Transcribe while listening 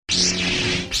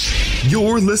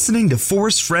You're listening to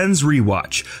Force Friends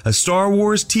Rewatch, a Star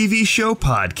Wars TV show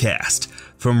podcast.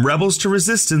 From Rebels to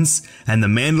Resistance and The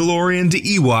Mandalorian to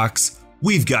Ewoks,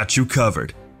 we've got you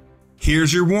covered.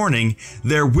 Here's your warning,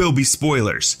 there will be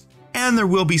spoilers. And there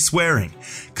will be swearing,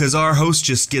 because our host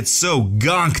just gets so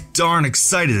gonk darn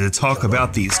excited to talk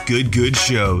about these good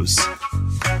shows.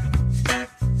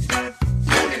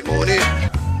 Morning.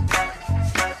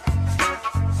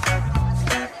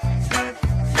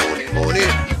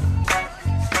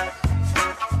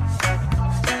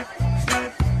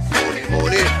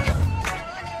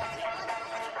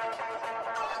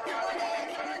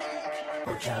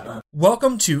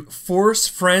 Welcome to Force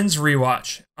Friends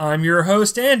Rewatch. I'm your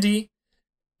host, Andy,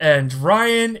 and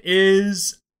Ryan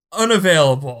is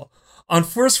unavailable. On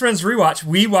Force Friends Rewatch,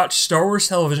 we watch Star Wars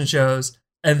television shows,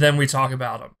 and then we talk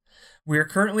about them. We are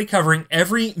currently covering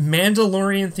every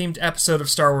Mandalorian-themed episode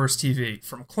of Star Wars TV,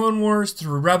 from Clone Wars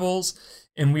through Rebels,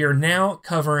 and we are now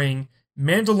covering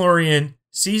Mandalorian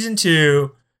Season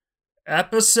 2,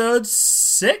 Episode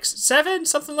 6, 7,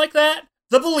 something like that?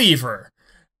 The Believer.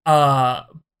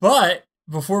 But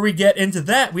before we get into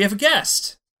that, we have a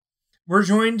guest. We're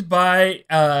joined by,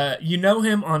 you know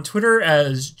him on Twitter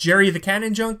as Jerry the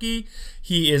Canon Junkie.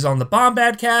 He is on the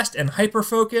Bombadcast and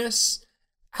Hyperfocus.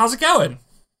 How's it going?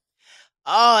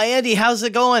 Oh, Andy, how's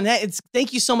it going?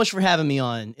 Thank you so much for having me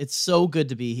on. It's so good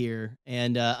to be here,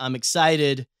 and I'm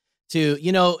excited to,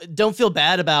 don't feel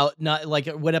bad about not, like,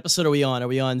 what episode are we on? Are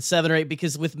we on 7 or 8?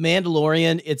 Because with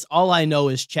Mandalorian, it's all I know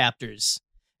is chapters.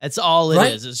 That's all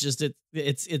it is. It's just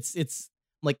it's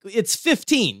like it's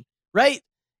 15, right?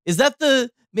 Is that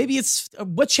maybe it's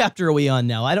what chapter are we on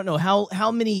now? I don't know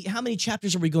how many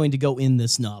chapters are we going to go in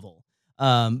this novel.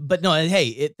 But no,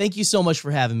 hey, thank you so much for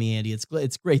having me, Andy.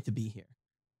 It's great to be here.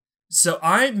 So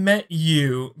I met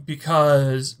you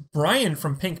because Brian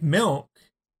from Pink Milk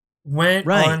went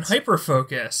on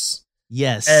Hyperfocus.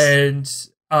 Yes, and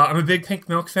I'm a big Pink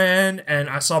Milk fan,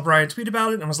 and I saw Brian tweet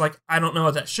about it, and I was like, I don't know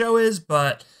what that show is,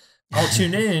 but I'll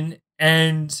tune in,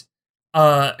 and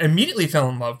immediately fell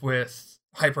in love with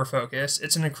Hyperfocus.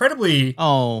 It's an incredibly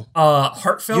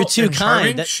heartfelt and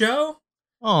charming show.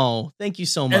 Oh, thank you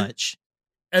so much.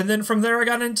 And then from there, I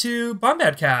got into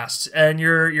Bombadcast, and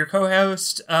your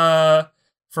co-host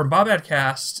from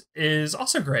Bombadcast is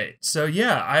also great. So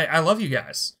yeah, I love you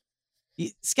guys.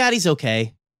 Scotty's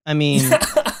okay. I mean,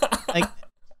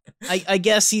 I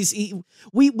guess he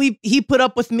put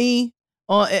up with me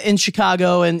in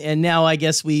Chicago, and now I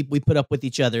guess we put up with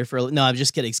each other for. No, I'm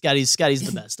just kidding. Scotty's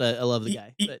the best. I love the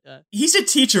guy. But, he's a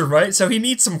teacher, right? So he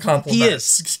needs some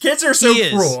compliments. He is. Kids are so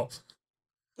cruel.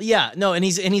 Yeah, no, and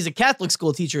he's a Catholic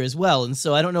school teacher as well, and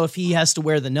so I don't know if he has to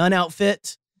wear the nun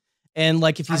outfit, and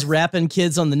like if he's rapping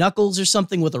kids on the knuckles or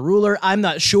something with a ruler. I'm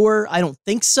not sure. I don't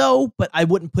think so, but I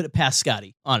wouldn't put it past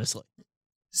Scotty, honestly.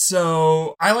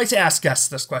 So I like to ask guests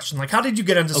this question: like, how did you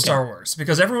get into Star Wars?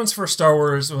 Because everyone's first Star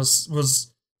Wars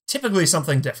was typically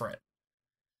something different.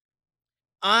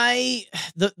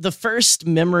 The first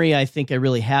memory I think I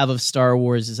really have of Star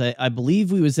Wars is I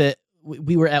believe we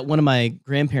were at one of my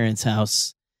grandparents'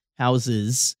 houses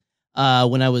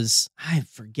when I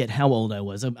forget how old I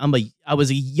was. I was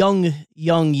a young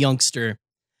youngster.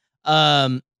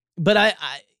 But I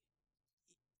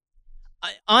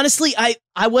honestly I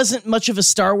wasn't much of a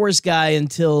Star Wars guy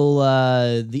until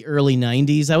the early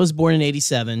 90s. I was born in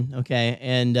 87, okay?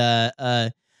 And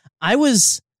I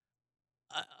was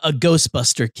a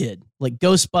Ghostbuster kid. Like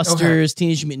Ghostbusters,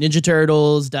 Teenage Mutant Ninja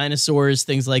Turtles, dinosaurs,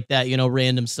 things like that,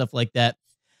 random stuff like that.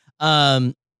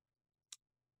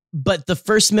 But the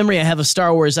first memory I have of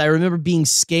Star Wars, I remember being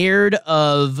scared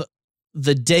of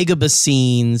the Dagobah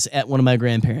scenes at one of my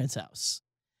grandparents' house.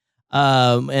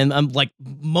 And I'm like,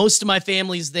 most of my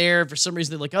family's there. For some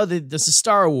reason, they're like, oh, this is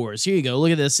Star Wars. Here you go.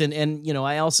 Look at this. And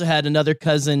I also had another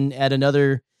cousin at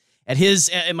my aunt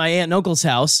and uncle's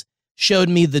house, showed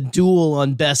me the duel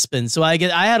on Bespin. So I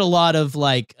had a lot of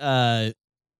like, and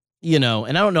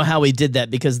I don't know how he did that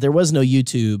because there was no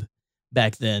YouTube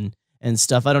back then and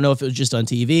stuff. I don't know if it was just on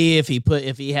TV, if he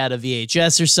had a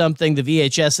VHS or something. The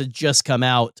VHS had just come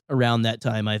out around that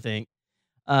time, I think.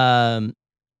 But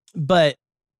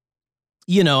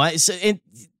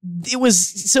it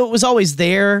was always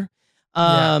there.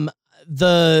 The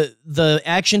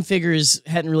action figures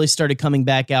hadn't really started coming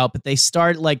back out, but they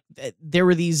started like there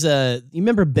were these. You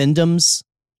remember Bendums?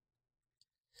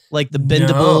 Like the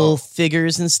bendable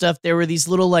figures and stuff. There were these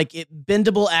little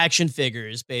bendable action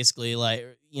figures, basically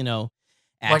action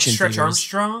like Stretch figures.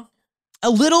 Armstrong. A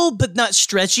little, but not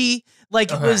stretchy.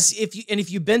 Like it was,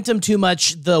 if you bent them too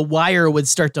much, the wire would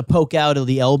start to poke out of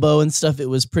the elbow and stuff. It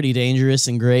was pretty dangerous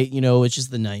and great, which is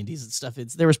the 90s and stuff.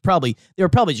 They were probably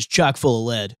just chock full of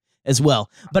lead as well.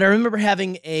 But I remember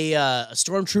having a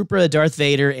stormtrooper, a Darth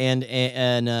Vader, and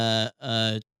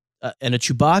a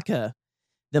Chewbacca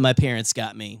that my parents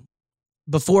got me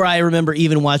before I remember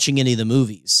even watching any of the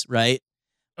movies, right?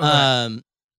 Okay.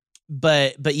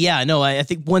 But yeah, no, I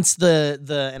think once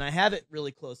the and I have it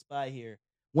really close by here.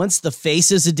 Once the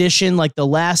Faces edition, like the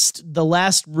last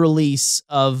release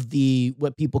of the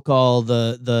what people call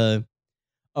the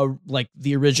like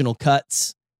the original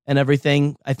cuts and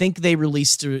everything, I think they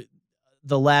released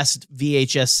the last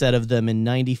VHS set of them in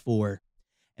 '94,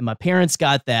 and my parents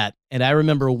got that, and I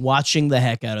remember watching the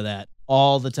heck out of that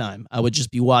all the time. I would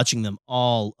just be watching them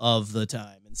all of the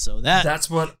time, and so that's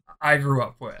what I grew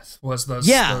up with was those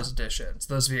editions,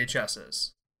 those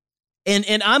VHSs.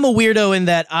 And I'm a weirdo in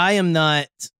that I am not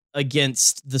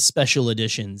against the special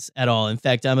editions at all. In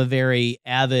fact, I'm a very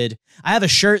avid. I have a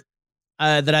shirt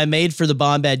that I made for the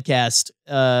Bombad cast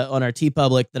on our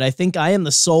TeePublic that I think I am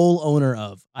the sole owner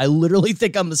of. I literally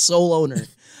think I'm the sole owner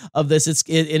of this.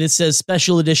 It says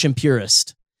Special Edition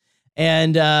Purist.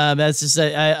 And that's just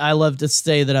I love to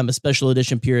say that I'm a special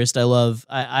edition purist.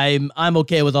 I'm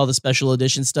okay with all the special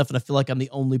edition stuff, and I feel like I'm the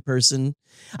only person.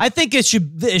 I think it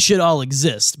should all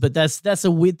exist, but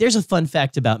there's a fun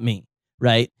fact about me,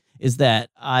 right? Is that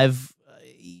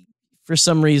for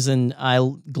some reason I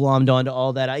glommed onto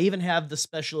all that. I even have the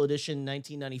special edition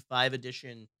 1995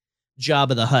 edition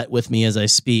Jabba the Hutt with me as I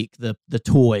speak. The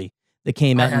toy that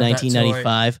came out in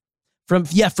 1995. From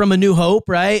A New Hope,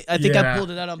 right? I think I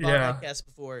pulled it out on podcast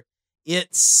before.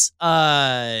 It's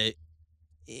that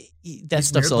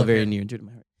stuff's all very near and dear to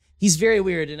my heart. He's very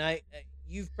weird, and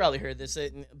you've probably heard this,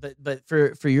 but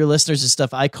for your listeners and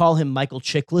stuff, I call him Michael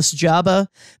Chiklis Jabba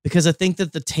because I think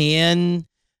that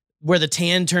where the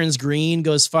tan turns green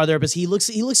goes farther up as he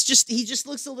just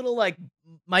looks a little like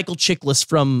Michael Chiklis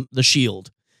from The Shield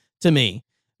to me,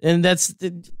 and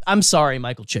I'm sorry,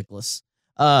 Michael Chiklis.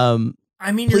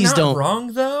 I mean, you're not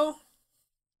wrong, though.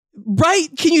 Right?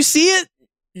 Can you see it?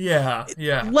 Yeah.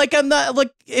 Like, I'm not,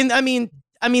 like, and I mean,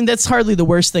 that's hardly the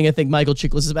worst thing I think Michael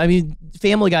Chiklis is. I mean,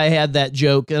 Family Guy had that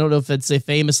joke. I don't know if I'd say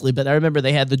famously, but I remember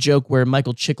they had the joke where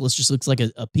Michael Chiklis just looks like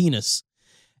a penis.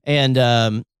 And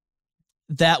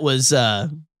that was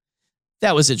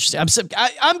interesting.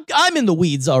 I'm in the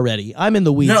weeds already.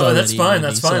 No, that's fine.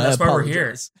 That's fine. That's why we're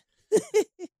here.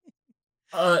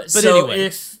 But anyway.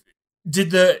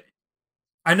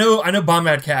 I know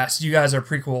Bombadcast, you guys are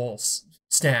prequel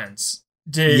stans.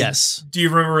 Yes. Do you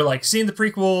remember like seeing the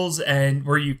prequels and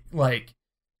were you like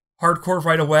hardcore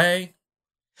right away?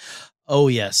 Oh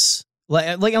yes.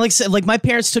 Like I said, like my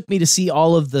parents took me to see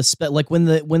all of the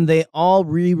when they all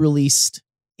re-released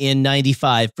in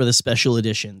 95 for the special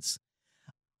editions.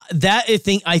 That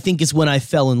I think is when I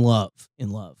fell in love.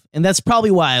 And that's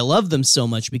probably why I love them so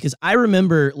much, because I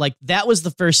remember like that was the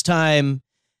first time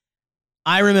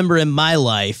I remember in my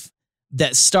life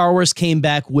that Star Wars came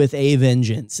back with a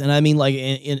vengeance. And I mean, like,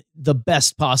 in the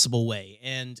best possible way.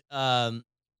 And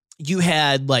you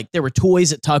had, like, there were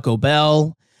toys at Taco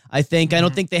Bell, I think. I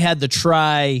don't think they had the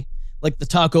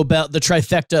Taco Bell, the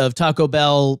trifecta of Taco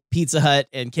Bell, Pizza Hut,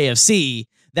 and KFC.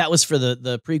 That was for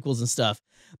the prequels and stuff.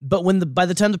 But by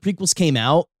the time the prequels came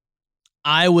out,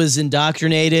 I was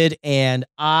indoctrinated, and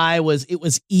it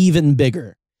was even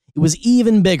bigger. It was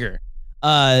even bigger.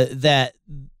 That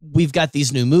we've got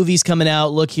these new movies coming out.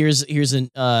 Look, here's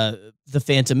The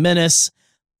Phantom Menace.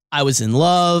 I was in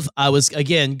love. I was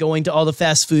again going to all the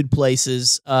fast food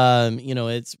places.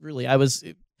 It's really I was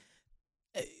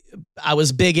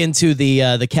big into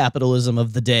the capitalism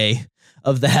of the day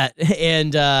of that,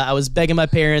 and I was begging my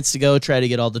parents to go try to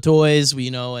get all the toys.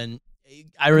 And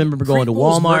I remember going to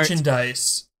Walmart.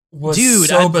 Merchandise was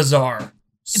bizarre.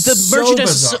 The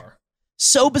merchandise.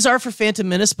 So bizarre for Phantom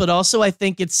Menace, but also I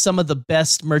think it's some of the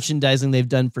best merchandising they've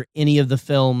done for any of the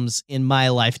films in my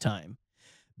lifetime,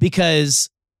 because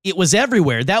it was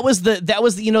everywhere. That was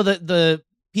the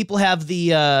people have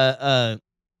the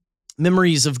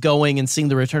memories of going and seeing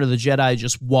the Return of the Jedi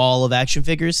just wall of action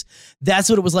figures. That's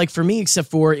what it was like for me,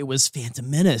 except for it was Phantom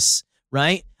Menace,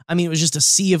 right? I mean, it was just a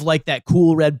sea of like that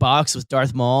cool red box with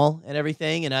Darth Maul and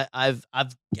everything. And I've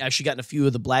actually gotten a few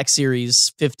of the Black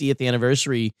Series 50th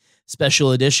anniversary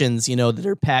special editions, that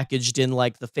are packaged in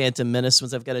like the Phantom Menace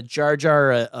ones. I've got a Jar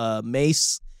Jar, a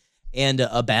Mace, and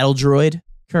a battle droid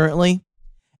currently.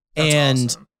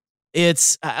 That's awesome.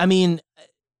 It's, I mean,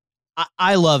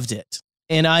 I loved it.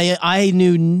 And I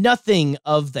knew nothing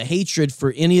of the hatred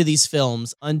for any of these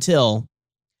films until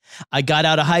I got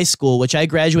out of high school, which I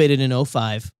graduated in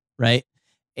 2005, right?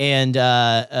 And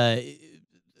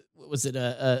what was it?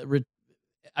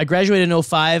 I graduated in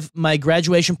 2005. My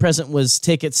graduation present was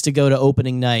tickets to go to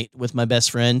opening night with my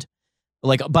best friend,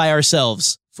 like by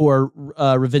ourselves for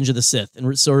Revenge of the Sith.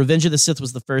 And so Revenge of the Sith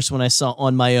was the first one I saw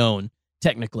on my own,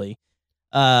 technically,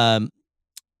 of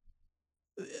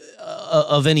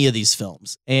any of these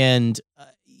films. And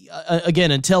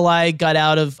again, until I got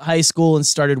out of high school and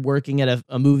started working at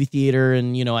a movie theater,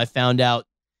 and, you know, I found out,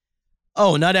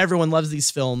 oh, not everyone loves these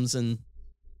films, and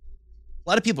a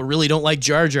lot of people really don't like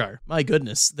Jar Jar. My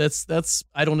goodness, that's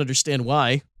I don't understand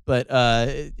why, but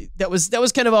that was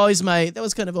kind of always my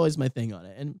thing on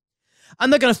it. And I'm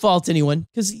not gonna fault anyone,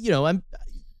 because, you know,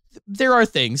 there are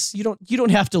things you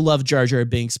don't have to love Jar Jar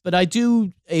Binks, but I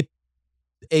do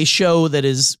a show that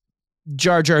is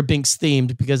Jar Jar Binks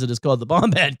themed because it is called the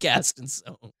Bombad Cast, and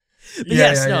so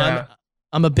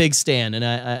I'm a big stan,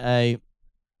 and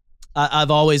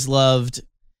I've always loved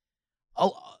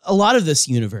a lot of this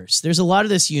universe. There's a lot of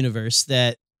this universe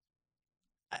that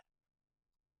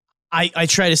I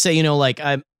try to say, you know, like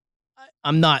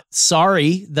I'm not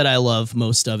sorry that I love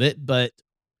most of it, but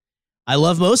I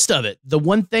love most of it. The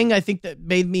one thing I think that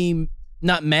made me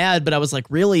not mad, but I was like,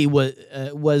 really,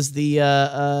 was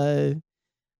the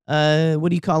what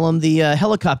do you call them? The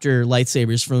helicopter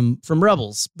lightsabers from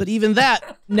Rebels. But even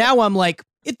that, now I'm like,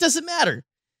 it doesn't matter.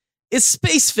 It's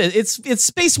space it's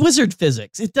space wizard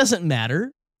physics. It doesn't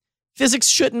matter. Physics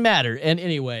shouldn't matter. And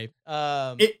anyway,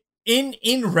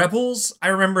 in Rebels, I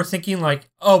remember thinking like,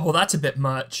 oh, well, that's a bit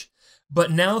much. But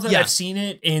now that I've seen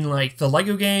it in like the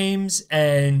Lego games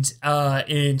and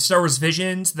in Star Wars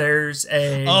Visions, there's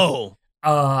a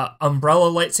umbrella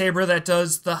lightsaber that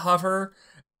does the hover,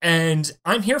 and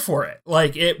I'm here for it.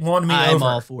 Like, it won me over. I'm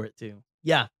all for it too.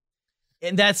 Yeah,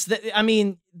 and that's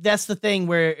the thing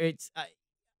where it's.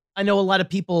 I know a lot of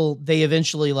people, they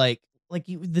eventually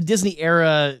the Disney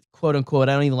era, quote unquote.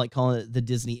 I don't even like calling it the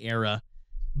Disney era,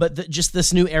 but just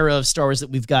this new era of Star Wars that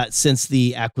we've got since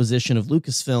the acquisition of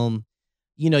Lucasfilm.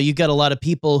 You know, you've got a lot of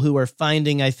people who are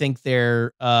finding, I think,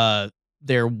 their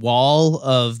wall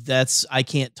of I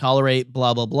can't tolerate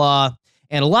blah blah blah,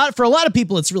 and for a lot of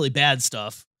people, it's really bad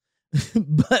stuff.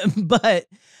 but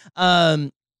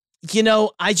you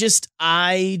know,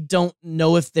 I don't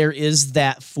know if there is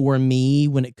that for me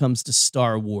when it comes to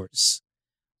Star Wars.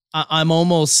 I'm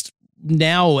almost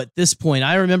now at this point.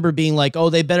 I remember being like, oh,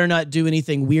 they better not do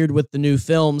anything weird with the new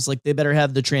films. Like, they better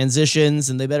have the transitions,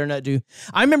 and they better not do.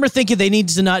 I remember thinking they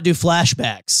needed to not do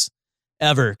flashbacks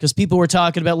ever, because people were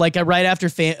talking about like right after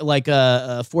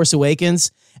Force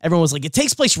Awakens. Everyone was like, it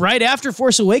takes place right after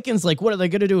Force Awakens. Like, what are they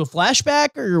going to do, a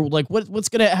flashback, or like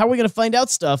how are we going to find out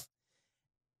stuff?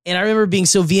 And I remember being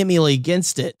so vehemently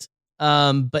against it.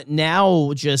 But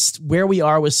now, just where we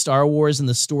are with Star Wars and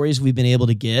the stories we've been able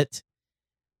to get,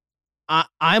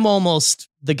 I'm almost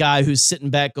the guy who's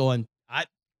sitting back going,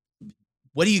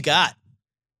 what do you got?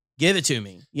 Give it to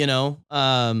me. You know?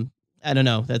 I don't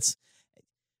know. That's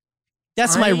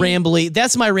my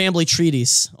rambly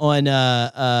treatise on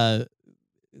how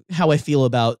I feel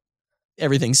about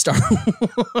everything Star Wars.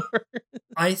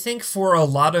 I think for a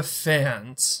lot of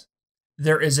fans,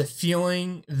 there is a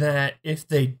feeling that if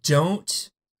they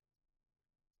don't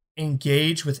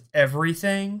engage with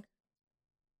everything,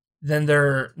 then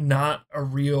they're not a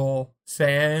real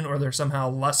fan, or they're somehow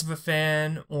less of a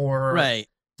fan, or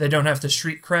they don't have the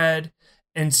street cred.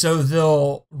 And so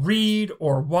they'll read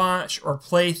or watch or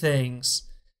play things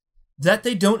that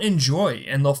they don't enjoy,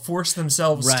 and they'll force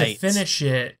themselves to finish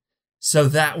it so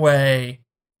that way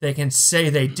they can say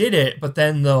they did it, but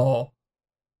then they'll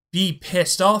be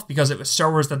pissed off because it was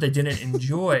Star Wars that they didn't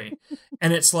enjoy.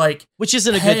 And it's like, which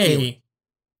isn't a good feeling.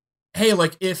 Hey,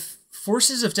 like, if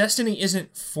Forces of Destiny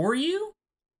isn't for you,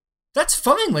 that's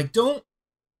fine. Like, don't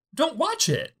watch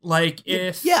it. Like,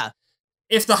 if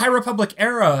the High Republic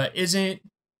era isn't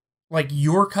like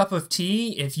your cup of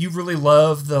tea, if you really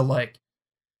love the like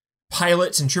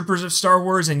pilots and troopers of Star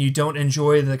Wars and you don't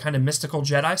enjoy the kind of mystical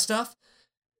Jedi stuff,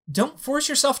 don't force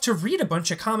yourself to read a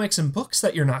bunch of comics and books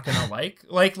that you're not gonna like.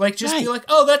 Like just be like,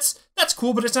 oh, that's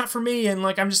cool, but it's not for me, and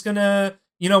like I'm just gonna,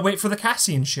 you know, wait for the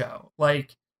Cassian show.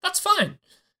 Like, that's fine.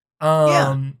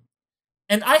 And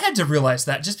I had to realize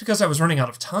that just because I was running out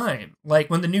of time. Like,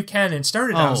 when the new canon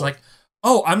started, I was like,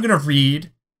 oh, I'm gonna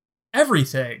read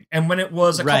everything. And when it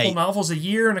was a couple novels a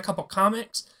year and a couple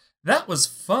comics, that was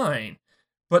fine.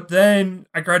 But then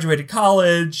I graduated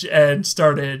college and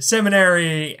started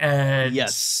seminary, and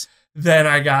then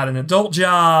I got an adult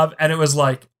job, and it was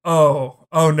like, oh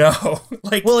no.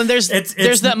 Like, well, and there's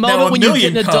that moment when you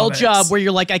get an adult job where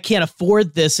you're like, I can't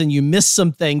afford this, and you miss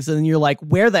some things, and then you're like,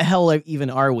 where the hell even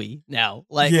are we now?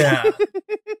 Like,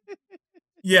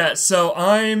 Yeah, so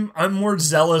I'm more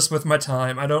zealous with my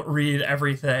time. I don't read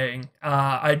everything.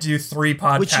 I do 3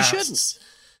 podcasts. Which you shouldn't.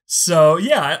 So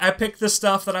yeah, I pick the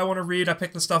stuff that I want to read. I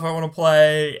pick the stuff I want to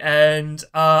play, and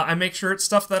I make sure it's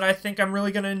stuff that I think I'm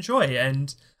really going to enjoy.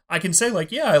 And I can say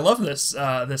like, yeah, I love this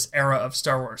this era of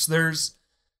Star Wars. There's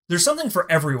something for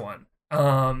everyone,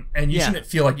 and you shouldn't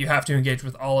feel like you have to engage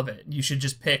with all of it. You should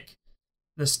just pick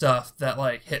the stuff that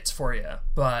like hits for you.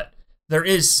 But there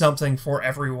is something for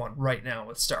everyone right now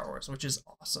with Star Wars, which is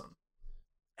awesome.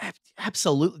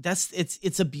 Absolutely.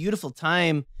 It's a beautiful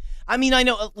time. I mean, I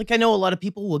know a lot of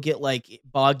people will get like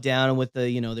bogged down with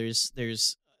the,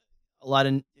 there's a lot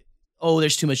of,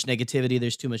 there's too much negativity.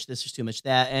 There's too much this, there's too much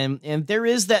that. And there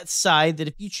is that side that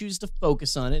if you choose to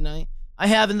focus on it, and I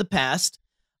have in the past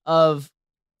of,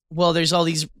 well, there's all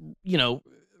these,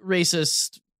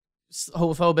 racist,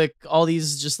 homophobic, all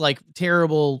these just like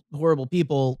terrible, horrible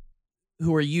people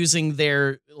who are using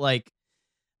their like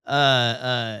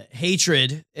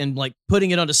hatred and like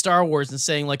putting it onto Star Wars and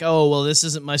saying like, oh, well, this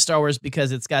isn't my Star Wars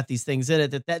because it's got these things in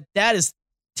it. That is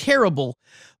terrible.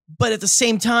 But at the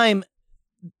same time,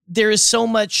 there is so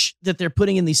much that they're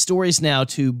putting in these stories now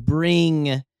to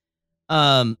bring,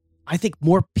 I think,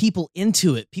 more people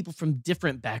into it, people from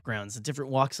different backgrounds and different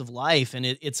walks of life. And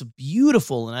it's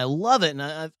beautiful and I love it.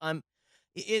 And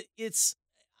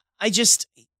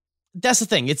that's the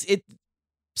thing.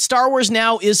 Star Wars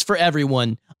now is for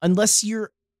everyone, unless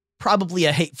you're probably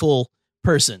a hateful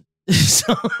person.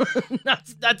 So not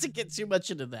to get too much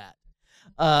into that.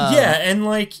 And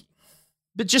like,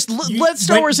 but just let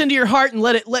Star Wars into your heart and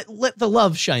let the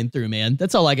love shine through, man.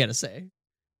 That's all I gotta say.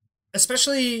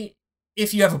 Especially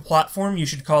if you have a platform, you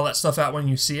should call that stuff out when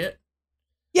you see it.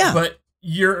 Yeah, but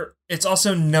it's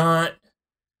also not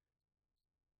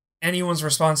anyone's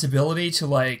responsibility to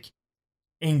like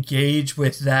engage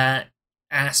with that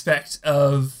aspect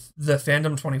of the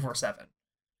fandom 24/7.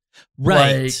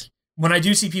 Right. Like, when I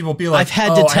do see people be like, I've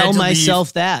had to tell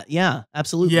myself that. Yeah,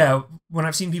 absolutely. Yeah, when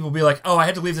I've seen people be like, oh, I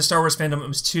had to leave the Star Wars fandom, it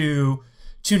was too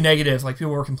negative. Like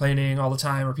people were complaining all the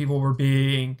time, or people were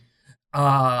being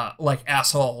like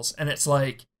assholes. And it's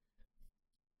like,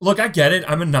 look, I get it.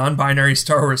 I'm a non-binary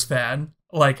Star Wars fan.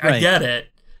 Like, right. I get it.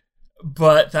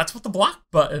 But that's what the block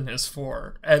button is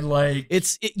for. And like,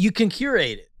 you can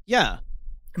curate it. Yeah.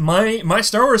 My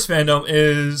Star Wars fandom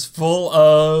is full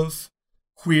of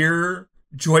queer,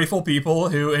 joyful people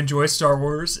who enjoy Star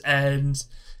Wars, and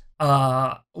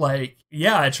I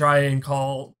try and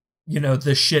call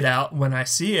the shit out when I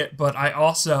see it, but I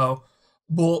also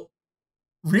will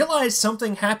realize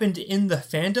something happened in the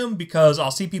fandom because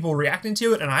I'll see people reacting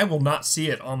to it, and I will not see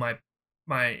it on my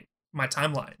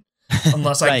timeline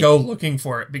unless right. I go looking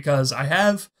for it because I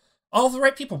have all the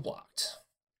right people blocked.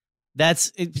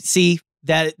 That's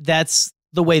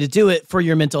the way to do it for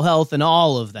your mental health and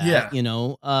all of that,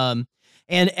 yeah.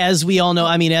 And as we all know,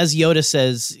 I mean, as Yoda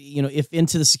says, if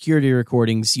into the security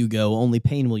recordings you go, only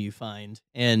pain will you find.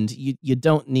 And you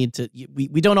don't need to,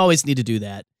 we don't always need to do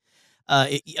that.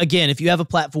 Again, if you have a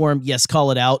platform, yes,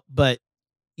 call it out, but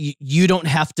you don't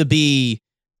have to be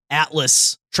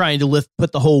Atlas trying to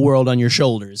put the whole world on your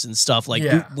shoulders and stuff like,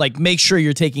 yeah. Make sure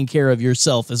you're taking care of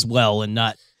yourself as well and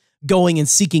not going and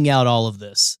seeking out all of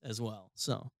this as well.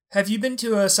 So have you been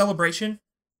to a celebration?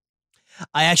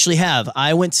 I actually have.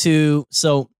 I've only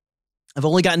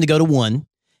gotten to go to one,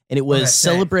 and it was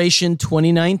Celebration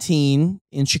 2019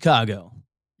 in Chicago.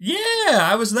 Yeah,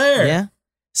 I was there. Yeah.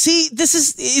 See, this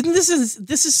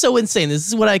is so insane. This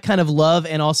is what I kind of love,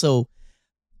 and also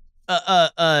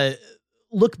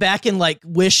look back and like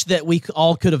wish that we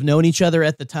all could have known each other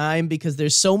at the time, because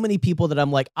there's so many people that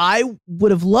I'm like, I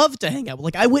would have loved to hang out with.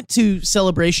 Like, I went to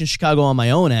Celebration Chicago on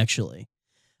my own, actually.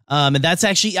 And that's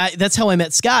actually, that's how I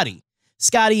met Scotty.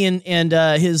 Scotty and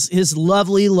his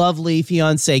lovely, lovely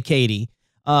fiance, Katie,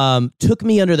 took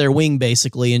me under their wing,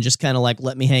 basically, and just kind of like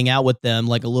let me hang out with them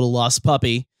like a little lost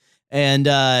puppy. And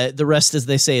the rest, as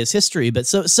they say, is history.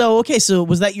 But okay, so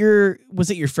was it your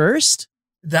first?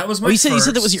 That was my first. You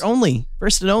said that was your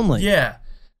first and only. Yeah.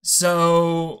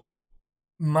 So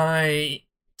my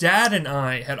dad and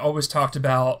I had always talked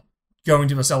about going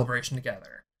to a celebration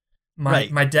together.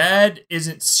 My dad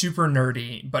isn't super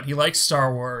nerdy, but he likes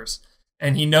Star Wars,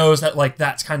 and he knows that like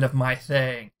that's kind of my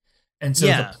thing. And so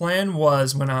the plan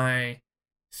was, when I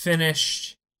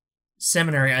finished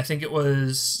seminary, I think it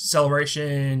was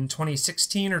Celebration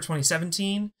 2016 or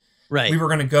 2017. Right. We were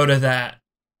going to go to that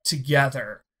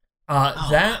together.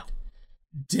 That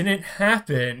didn't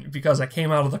happen because I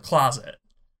came out of the closet.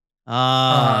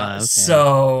 Okay.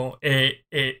 So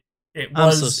it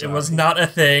was not a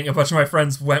thing. A bunch of my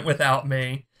friends went without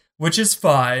me, which is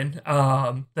fine.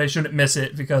 They shouldn't miss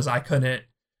it because I couldn't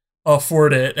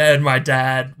afford it, and my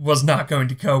dad was not going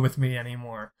to go with me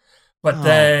anymore. But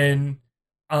then,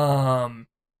 Evan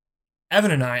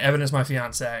is my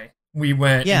fiance, we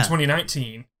went in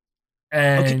 2019.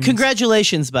 And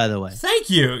congratulations, by the way. Thank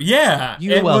you. Yeah.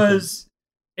 You're welcome.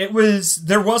 There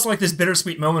was like this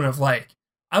bittersweet moment of like,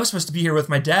 I was supposed to be here with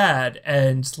my dad,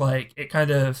 and like, it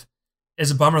kind of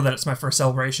is a bummer that it's my first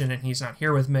celebration and he's not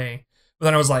here with me. But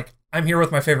then I was like, I'm here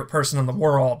with my favorite person in the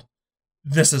world.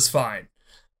 This is fine.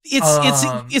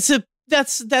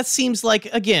 That seems like,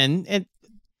 again,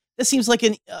 that seems like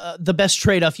the best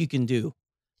trade-off you can do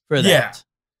for that. Yeah.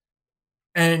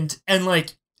 And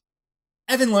like,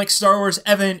 Evan likes Star Wars.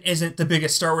 Evan isn't the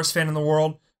biggest Star Wars fan in the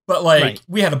world, but like,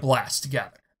 we had a blast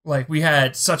together. Like, we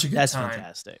had such a good time. That's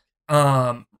fantastic.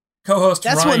 Co-host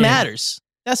That's Ryan, what matters.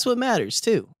 That's what matters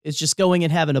too. It's just going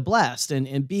and having a blast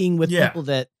and being with people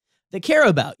that care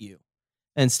about you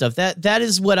and stuff. That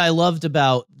is what I loved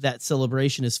about that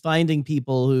celebration, is finding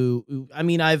people who I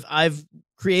mean, I've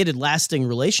created lasting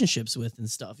relationships with and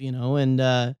stuff, you know,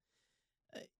 and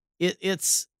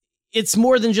it's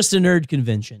more than just a nerd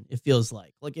convention. It feels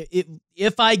like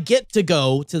if I get to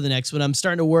go to the next one, I'm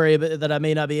starting to worry that I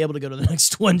may not be able to go to the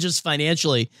next one just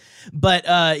financially, but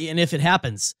and if it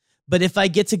happens, but if I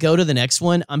get to go to the next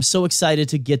one, I'm so excited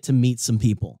to get to meet some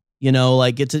people, you know,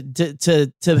 like get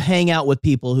to hang out with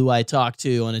people who I talk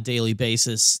to on a daily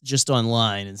basis, just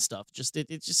online and stuff. Just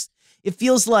it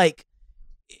feels like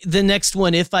the next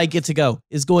one, if I get to go,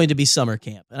 is going to be summer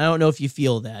camp. And I don't know if you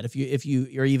feel that, if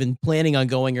you're even planning on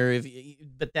going,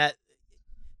 but that,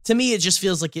 to me, it just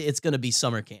feels like it's going to be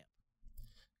summer camp.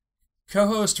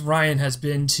 Co-host Ryan has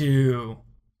been to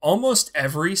almost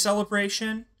every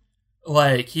celebration.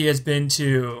 Like, he has been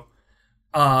to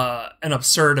an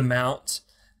absurd amount,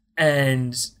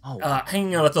 and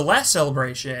hanging out at the last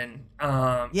celebration,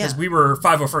 because we were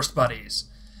 501st buddies.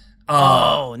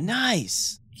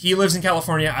 Nice. He lives in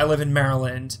California. I live in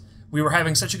Maryland. We were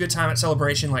having such a good time at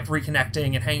Celebration, like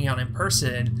reconnecting and hanging out in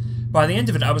person. By the end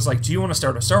of it, I was like, do you want to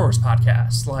start a Star Wars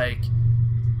podcast? Like,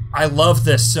 I love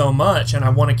this so much and I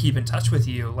want to keep in touch with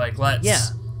you. Like,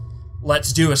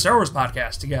 let's do a Star Wars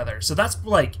podcast together. So that's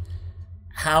like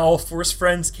how Force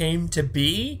Friends came to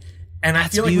be. And I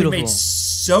feel like we've made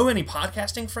so many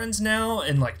podcasting friends now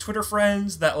and like Twitter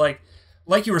friends that like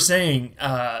you were saying,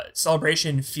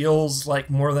 Celebration feels like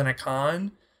more than a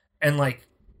con. And like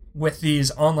with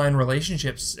these online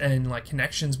relationships and like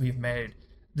connections we've made,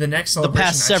 the next celebration, the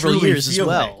past several years as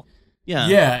well,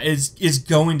 is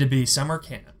going to be summer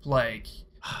camp. Like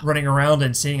running around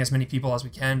and seeing as many people as we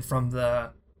can from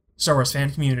the Star Wars fan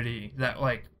community that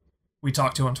like we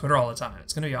talk to on Twitter all the time.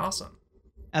 It's going to be awesome.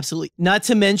 Absolutely. Not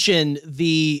to mention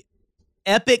the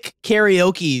epic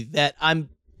karaoke that I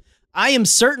am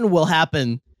certain will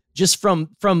happen just from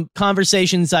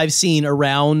conversations I've seen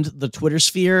around the Twitter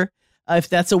sphere, if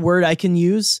that's a word I can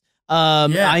use.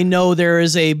 I know there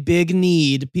is a big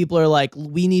need. People are like,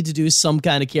 we need to do some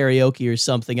kind of karaoke or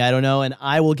something. I don't know. And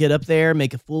I will get up there,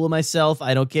 make a fool of myself.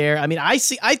 I don't care. I mean, I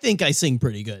think I sing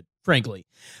pretty good, frankly,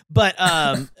 but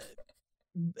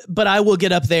but I will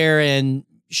get up there and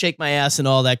shake my ass and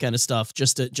all that kind of stuff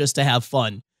just to have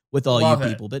fun with all you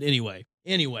people. But anyway,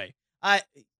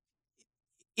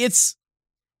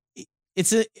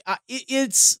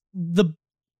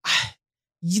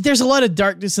 there's a lot of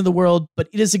darkness in the world, but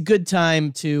it is a good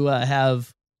time to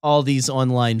have all these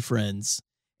online friends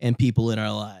and people in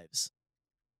our lives.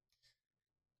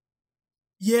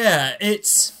 Yeah,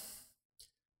 it's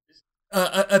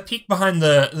a peek behind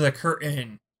the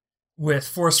curtain with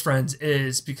Force Friends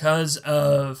is because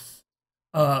of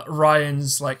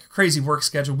Ryan's like crazy work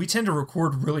schedule. We tend to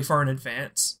record really far in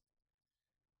advance.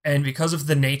 And because of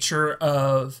the nature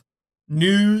of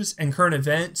news and current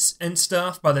events and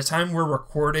stuff, by the time we're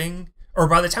recording, or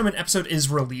by the time an episode is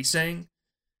releasing,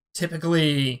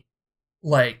 typically,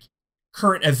 like,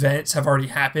 current events have already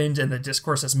happened and the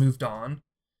discourse has moved on.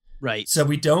 Right. So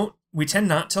we tend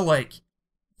not to, like,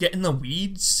 get in the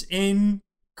weeds in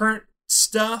current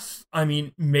stuff. I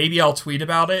mean, maybe I'll tweet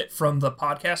about it from the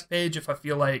podcast page if I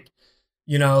feel like,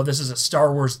 you know, this is a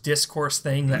Star Wars discourse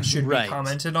thing that should be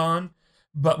commented on.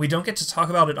 But we don't get to talk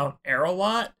about it on air a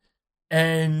lot.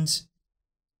 And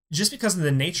just because of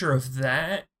the nature of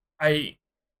that, I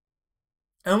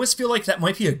almost feel like that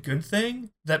might be a good thing,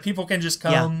 that people can just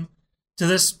come to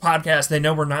this podcast. They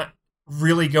know we're not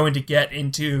really going to get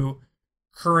into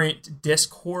current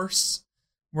discourse.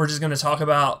 We're just going to talk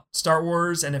about Star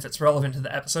Wars, and if it's relevant to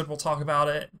the episode, we'll talk about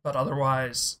it. But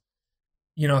otherwise,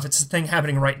 you know, if it's a thing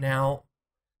happening right now,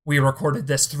 we recorded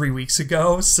this 3 weeks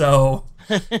ago, so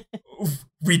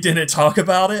we didn't talk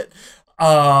about it.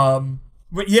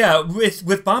 But yeah, with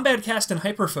Bombadcast and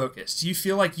Hyperfocus, do you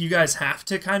feel like you guys have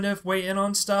to kind of weigh in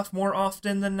on stuff more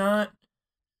often than not?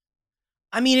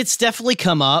 I mean, it's definitely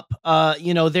come up.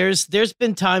 There's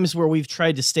been times where we've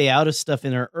tried to stay out of stuff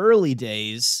in our early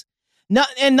days, not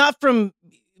from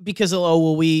because there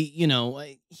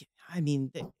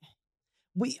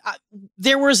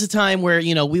was a time where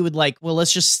we would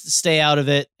let's just stay out of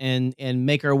it and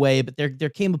make our way. But there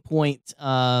came a point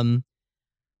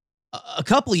a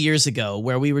couple of years ago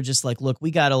where we were just like, look,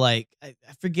 we gotta I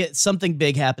forget, something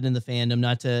big happened in the fandom.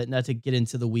 Not to get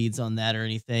into the weeds on that or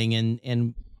anything,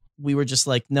 and we were just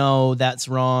like, no, that's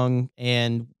wrong,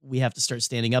 and we have to start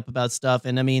standing up about stuff.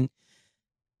 And I mean,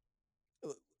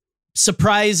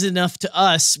 surprise enough to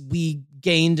us, we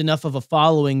gained enough of a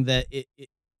following that it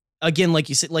again, like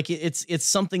you said, it's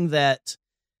something that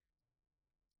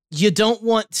you don't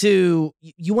want to.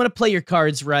 You want to play your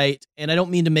cards right, and I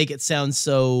don't mean to make it sound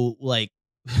so like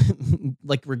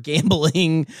we're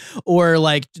gambling or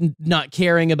not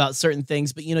caring about certain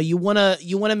things, but you want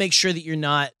to make sure that you're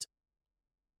not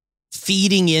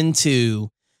feeding into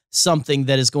something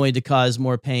that is going to cause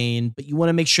more pain, but you want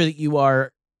to make sure that you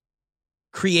are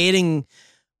creating,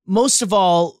 most of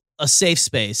all, a safe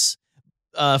space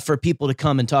for people to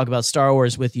come and talk about Star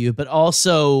Wars with you, but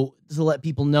also to let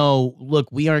people know, look,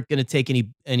 we aren't going to take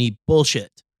any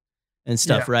bullshit and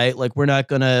stuff, right? Like we're not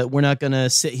gonna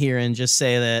sit here and just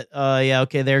say that, oh yeah,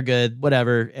 okay, they're good,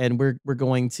 whatever, and we're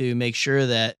going to make sure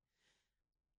that,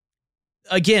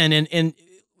 again, and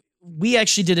we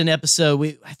actually did an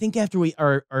episode. I think after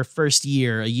our first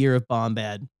year, a year of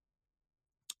Bombad,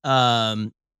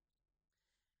 and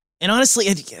honestly,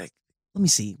 let me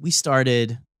see, we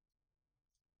started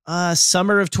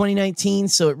summer of 2019,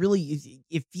 so it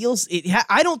feels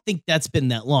I don't think that's been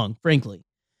that long, frankly,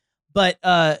 but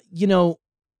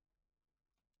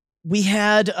we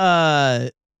had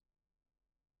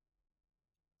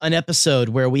an episode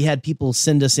where we had people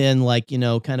send us in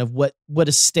kind of what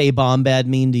does stay Bombad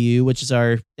mean to you, which is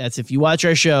that's, if you watch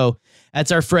our show,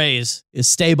 that's our phrase, is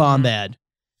stay Bombad.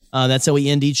 That's how we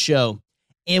end each show.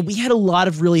 And we had a lot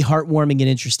of really heartwarming and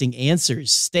interesting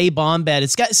answers. Stay Bombad.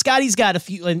 Scotty's got a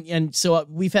few, and so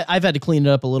I've had to clean it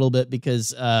up a little bit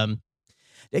because I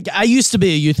used to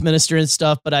be a youth minister and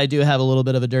stuff, but I do have a little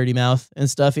bit of a dirty mouth and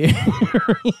stuff here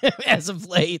as of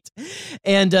late.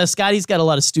 And Scotty's got a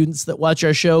lot of students that watch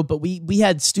our show, but we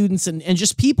had students and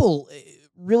just people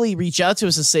really reach out to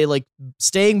us and say, like,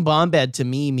 staying Bombad to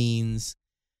me means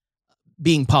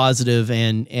being positive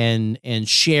and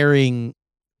sharing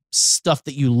stuff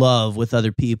that you love with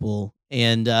other people,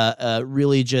 and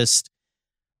really just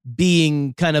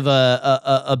being kind of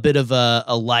a bit of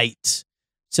a light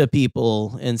to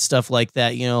people and stuff like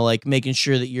that, like making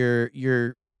sure that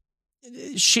you're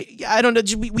I don't know.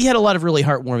 We had a lot of really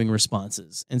heartwarming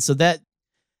responses. And so that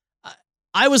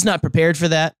I was not prepared for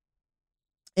that.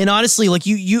 And honestly, like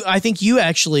I think you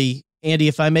actually, Andy,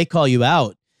 if I may call you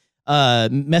out,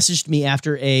 messaged me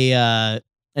after an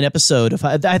episode of,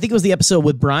 I think it was the episode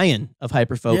with Brian of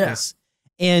Hyperfocus.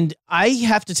 Yeah. And I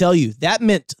have to tell you, that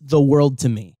meant the world to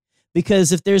me.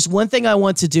 Because if there's one thing I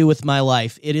want to do with my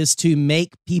life, it is to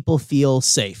make people feel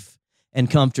safe and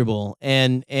comfortable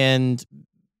and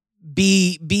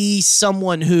be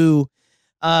someone who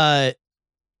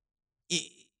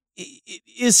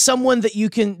is someone that you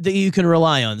can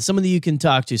rely on, someone that you can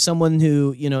talk to, someone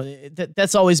who,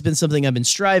 that's always been something I've been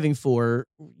striving for,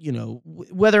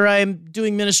 whether I'm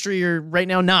doing ministry or right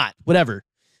now not, whatever.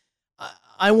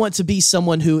 I want to be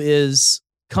someone who is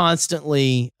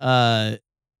constantly I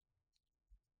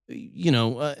don't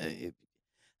know.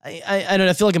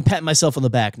 I feel like I'm patting myself on the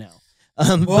back now.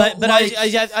 But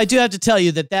I do have to tell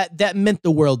you that meant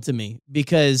the world to me,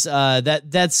 because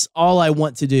that's all I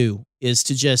want to do, is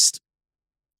to just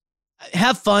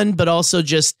have fun, but also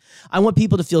just, I want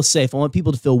people to feel safe. I want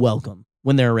people to feel welcome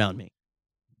when they're around me.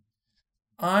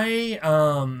 The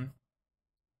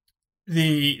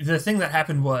thing that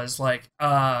happened was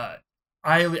I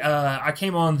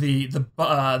came on the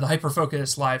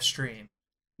Hyperfocus live stream.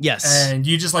 Yes. And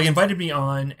you just invited me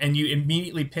on, and you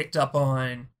immediately picked up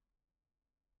on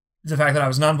the fact that I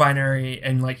was non-binary,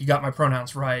 and you got my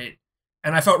pronouns right.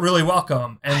 And I felt really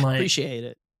welcome. And I appreciate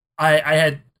it.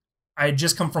 I had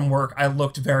just come from work. I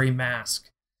looked very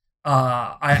masked.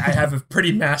 I have a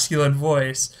pretty masculine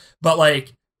voice, but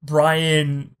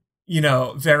Brian,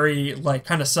 very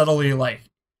kind of subtly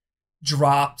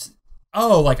dropped,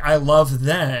 oh, I love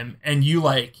them. And you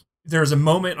there's a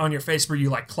moment on your face where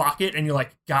you clock it and you're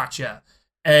gotcha.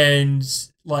 And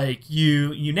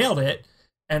you nailed it.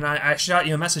 And I shot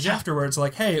you a message afterwards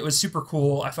hey, it was super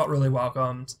cool. I felt really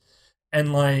welcomed.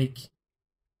 And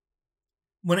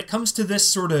when it comes to this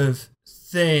sort of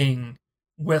thing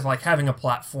with like having a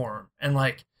platform and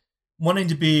like wanting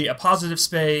to be a positive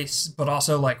space, but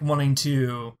also like wanting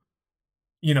to,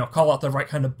 you know, call out the right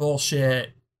kind of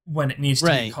bullshit when it needs to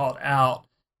be called out.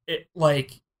 It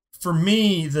like, for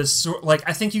me, like,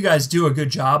 I think you guys do a good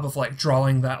job of like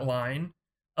drawing that line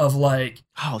of like,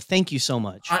 oh, thank you so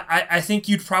much. I think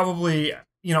you'd probably,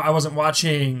 you know, I wasn't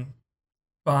watching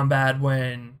Bombad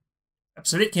when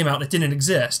episode 8 came out. It didn't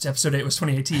exist. Episode 8 was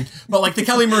 2018. But like the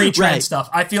Kelly Marie Tran stuff,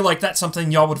 I feel like that's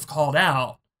something y'all would have called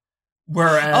out.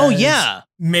 Whereas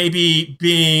maybe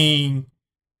being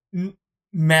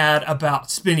mad about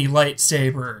spinny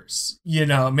lightsabers, you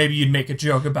know, maybe you'd make a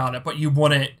joke about it, but you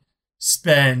wouldn't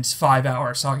spend 5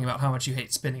 hours talking about how much you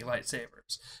hate spinny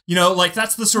lightsabers. You know, like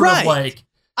that's the sort of like,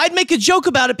 I'd make a joke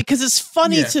about it because it's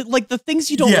funny to like the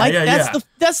things you don't like.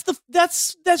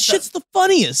 That shit's the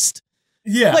funniest.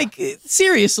 Yeah. Like,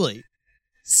 seriously.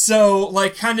 So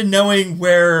like kind of knowing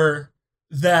where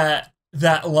that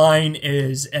line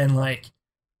is, and like,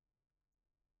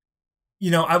 you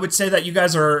know, I would say that you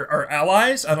guys are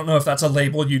allies. I don't know if that's a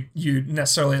label you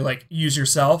necessarily like use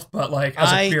yourself, but like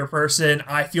as a queer person,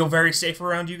 I feel very safe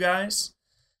around you guys.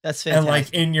 That's fantastic. And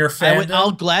like in your fandom,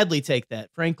 I'll gladly take that.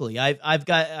 Frankly, I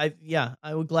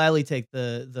would gladly take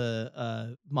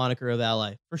the moniker of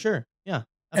ally for sure. Yeah,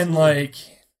 absolutely. And like,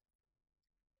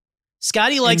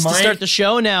 Scotty likes to start the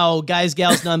show now, guys,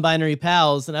 gals, non-binary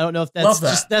pals, and I don't know if that's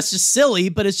just silly,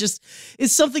 but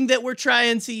it's something that we're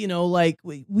trying to, you know, like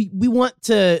we want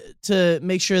to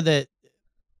make sure that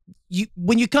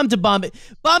when you come to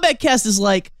Bombad Cast is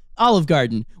like Olive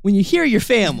Garden. When you hear your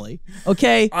family,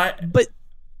 okay, but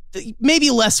maybe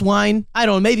less wine. I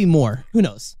don't know, maybe more. Who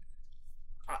knows?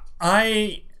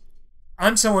 I'm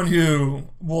someone who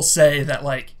will say that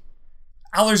like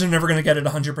allies are never going to get it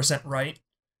 100% right.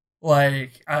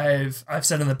 Like I've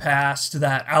said in the past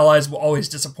that allies will always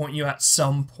disappoint you at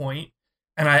some point,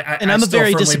 and I'm a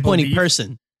very disappointing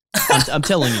person. I'm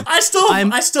telling you, I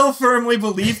still firmly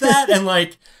believe that, and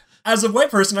like as a white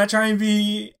person, I try and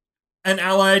be an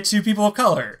ally to people of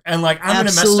color, and like I'm going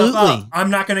to mess stuff up.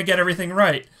 I'm not going to get everything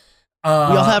right. We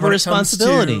all have a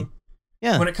responsibility.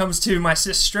 When it comes to my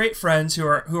cis straight friends who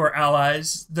are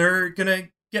allies, they're gonna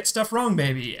get stuff wrong,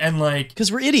 maybe, and like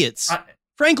because we're idiots.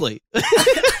 Frankly,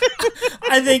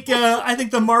 I think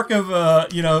the mark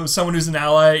of you know, someone who's an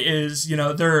ally is, you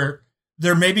know, they're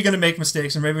maybe going to make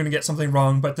mistakes or maybe going to get something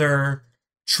wrong, but they're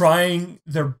trying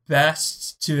their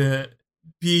best to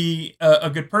be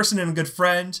a good person and a good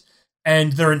friend,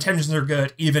 and their intentions are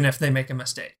good even if they make a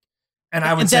mistake. And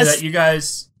I would say that you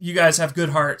guys have good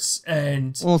hearts,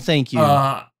 and well, thank you.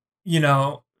 You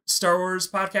know, Star Wars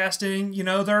podcasting, you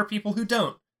know, there are people who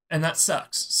don't, and that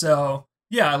sucks. So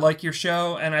yeah, I like your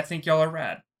show, and I think y'all are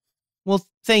rad. Well,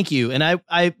 thank you. And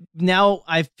I now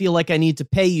feel like I need to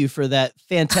pay you for that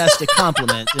fantastic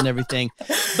compliment and everything.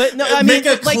 But no, I mean, make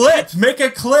a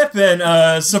clip and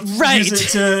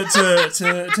use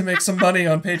it to make some money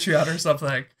on Patreon or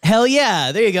something. Hell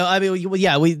yeah. There you go. I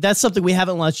mean, that's something we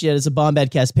haven't launched yet as a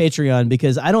Bombadcast Patreon,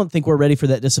 because I don't think we're ready for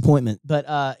that disappointment. But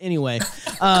anyway,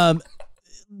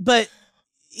 but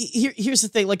here's the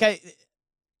thing. Like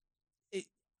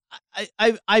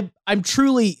I'm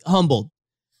truly humbled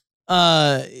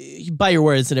by your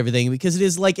words and everything, because it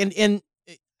is like, and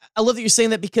I love that you're saying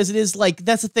that, because it is like,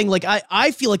 that's the thing. Like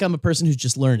I feel like I'm a person who's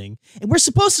just learning, and we're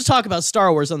supposed to talk about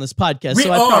Star Wars on this podcast.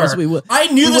 I promise we will. I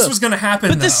knew this was going to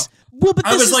happen.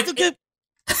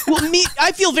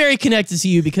 I feel very connected to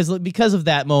you because of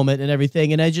that moment and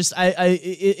everything. And I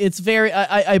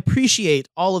appreciate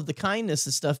all of the kindness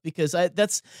and stuff, because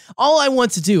that's all I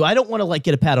want to do. I don't want to like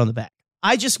get a pat on the back.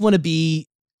 I just want to be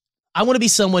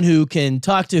someone who can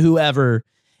talk to whoever.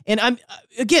 And I'm,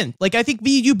 again, like, I think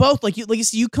you both, like you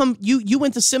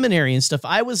went to seminary and stuff.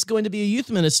 I was going to be a youth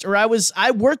minister, or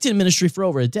I worked in ministry for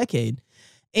over a decade.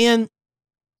 And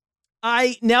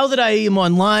now that I am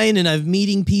online and I'm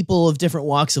meeting people of different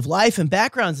walks of life and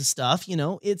backgrounds and stuff, you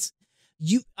know,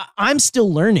 I'm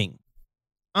still learning.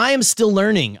 I am still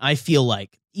learning. I feel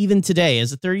like even today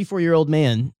as a 34-year-old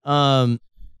man,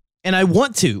 and I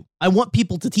want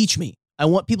people to teach me. I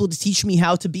want people to teach me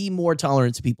how to be more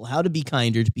tolerant to people, how to be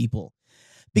kinder to people.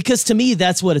 Because to me,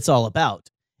 that's what it's all about.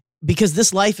 Because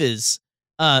this life is,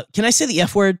 can I say the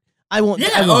F word? I won't.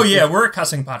 Yeah. We're a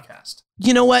cussing podcast.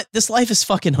 You know what? This life is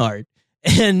fucking hard.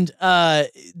 And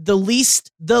the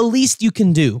least you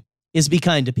can do is be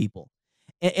kind to people.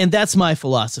 And that's my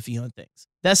philosophy on things.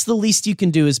 That's the least you can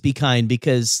do is be kind,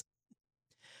 because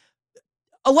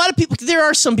a lot of people, there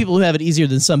are some people who have it easier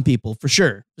than some people, for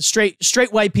sure.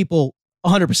 Straight white people,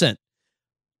 100%.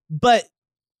 But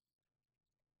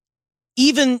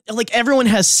even like everyone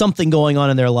has something going on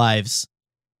in their lives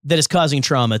that is causing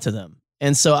trauma to them.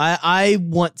 And so I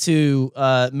want to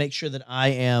make sure that I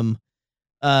am,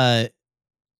 I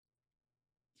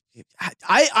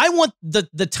want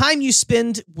the time you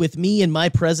spend with me in my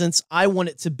presence, I want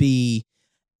it to be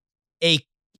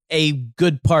a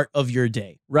good part of your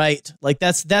day, right? Like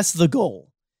that's the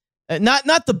goal.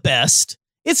 Not the best.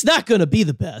 It's not going to be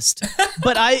the best,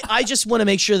 but I just want to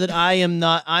make sure that I'm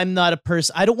not a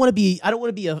person. I don't want to be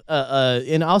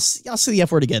and I'll say the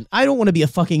F word again. I don't want to be a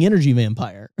fucking energy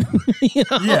vampire. You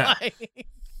know? Yeah.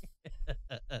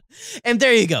 And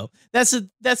there you go.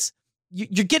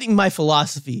 You're getting my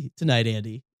philosophy tonight,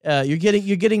 Andy. You're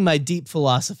getting my deep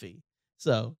philosophy.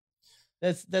 So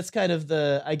that's kind of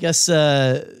the, I guess,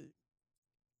 that's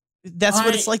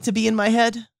what it's like to be in my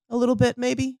head a little bit,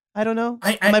 maybe. I don't know.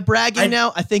 Am I bragging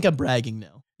now? I think I'm bragging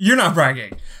now. You're not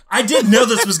bragging. I did know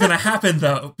this was going to happen,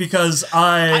 though, because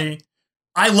I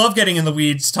love getting in the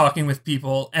weeds, talking with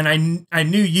people, and I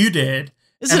knew you did.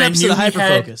 This is an episode of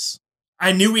Hyperfocus.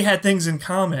 I knew we had things in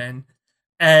common,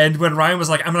 and when Ryan was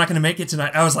like, I'm not going to make it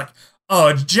tonight, I was like,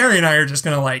 oh, Jerry and I are just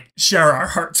going to, like, share our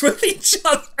hearts with each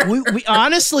other. We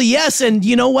honestly, yes, and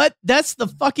you know what? That's the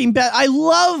fucking best.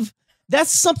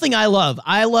 That's something I love.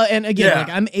 And again, like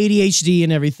I'm ADHD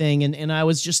and everything. And I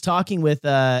was just talking with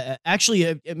actually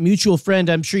a mutual friend.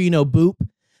 I'm sure you know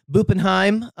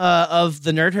Boopenheim of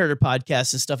the Nerd Herder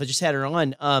podcast and stuff. I just had her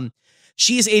on.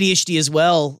 She is ADHD as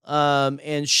well.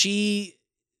 And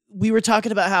we were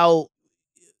talking about how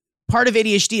part of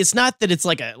ADHD, it's not that it's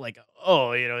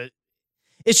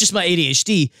it's just my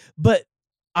ADHD, but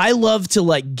I love to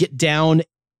like get down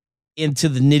into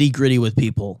the nitty gritty with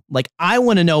people. Like, I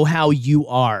want to know how you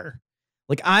are.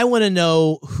 Like, I want to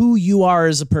know who you are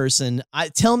as a person.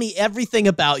 Tell me everything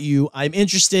about you. I'm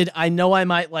interested. I know I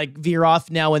might like veer off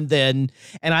now and then,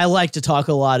 and I like to talk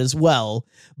a lot as well,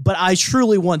 but I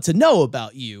truly want to know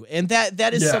about you. And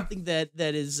that is something that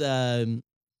is, I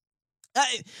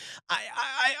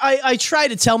try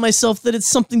to tell myself that it's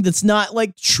something that's not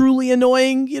like truly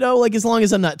annoying, you know, like as long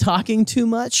as I'm not talking too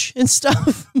much and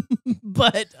stuff.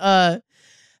 But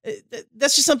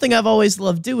that's just something I've always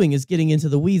loved doing, is getting into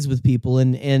the weeds with people.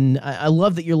 And I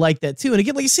love that you're like that too. And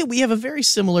again, like you said, we have a very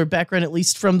similar background, at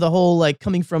least from the whole, like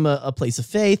coming from a place of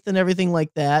faith and everything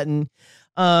like that. And,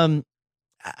 I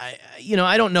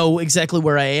don't know exactly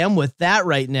where I am with that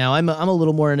right now. I'm a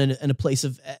little more in a place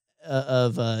of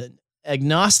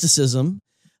agnosticism.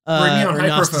 Bring me on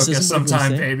Hyperfocus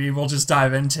sometime, baby. We'll just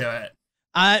dive into it.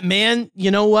 Man, you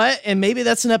know what? And maybe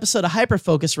that's an episode of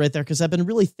Hyperfocus right there, because I've been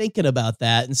really thinking about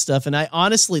that and stuff. And I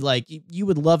honestly, like, you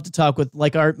would love to talk with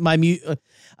like I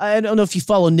don't know if you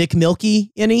follow Nick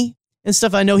Milky any and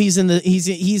stuff. I know he's in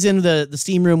the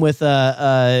steam room with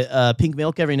Pink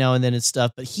Milk every now and then and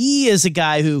stuff. But he is a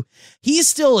guy he's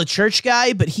still a church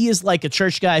guy, but he is like a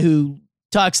church guy who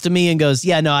talks to me and goes,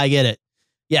 "Yeah, no, I get it.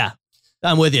 Yeah,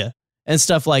 I'm with you," and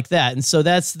stuff like that. And so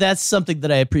that's something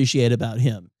that I appreciate about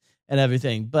him and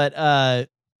everything. But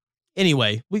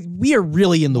anyway, we are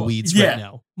really in the weeds right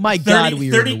now. My God,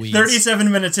 we are in the weeds.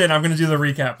 37 minutes in, I'm going to do the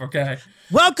recap, okay?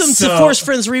 Welcome to Force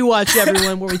Friends Rewatch,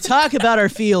 everyone, where we talk about our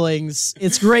feelings.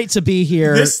 It's great to be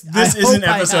here. This is an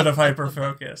episode of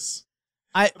Hyperfocus.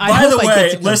 By the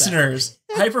way, listeners,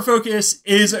 Hyperfocus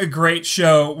is a great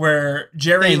show where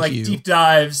Jerry deep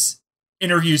dives,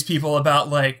 interviews people about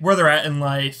like where they're at in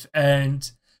life,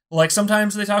 and like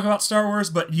sometimes they talk about Star Wars,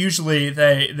 but usually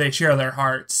they share their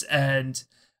hearts. And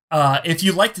if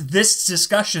you liked this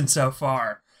discussion so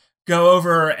far, go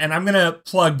over, and I'm gonna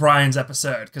plug Brian's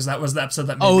episode because that was the episode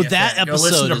that made me a fan. Go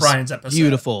listen to Brian's episode.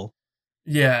 Beautiful.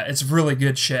 Yeah, it's really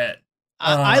good shit.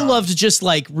 I loved just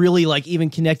like really like even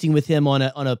connecting with him on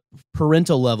a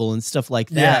parental level and stuff like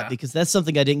that, because that's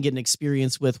something I didn't get an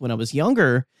experience with when I was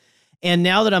younger. And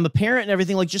now that I'm a parent and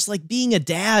everything, like just like being a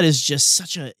dad is just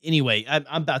such a, anyway, I'm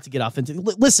about to get off into,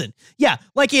 listen. Yeah.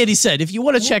 Like Andy said, if you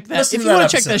want to check that, if you want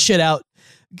to check that shit out,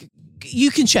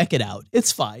 you can check it out.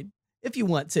 It's fine if you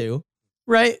want to.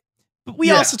 Right. But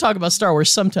we also talk about Star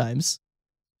Wars sometimes.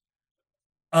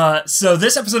 So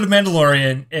this episode of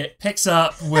Mandalorian, it picks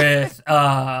up with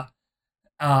a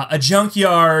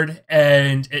junkyard,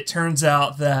 and it turns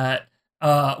out that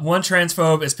one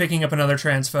transphobe is picking up another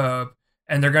transphobe,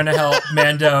 and they're going to help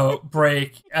Mando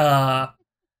break, or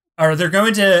they're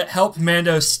going to help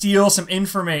Mando steal some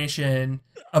information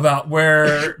about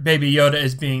where Baby Yoda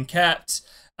is being kept.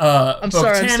 I'm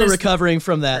sorry, I'm still recovering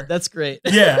from that. That's great.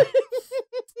 Yeah.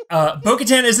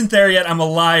 Bo-Katan isn't there yet. I'm a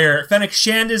liar. Fennec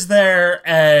Shand is there,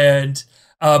 and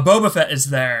Boba Fett is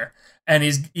there, and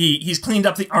he's cleaned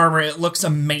up the armor. It looks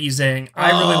amazing. I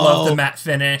really love the matte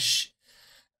finish.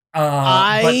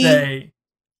 I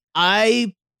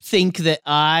think that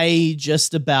I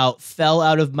just about fell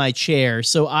out of my chair.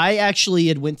 So I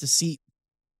actually went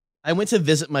to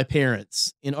visit my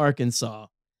parents in Arkansas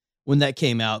when that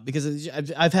came out, because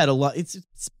I've had a lot. It's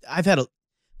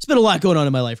been a lot going on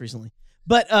in my life recently.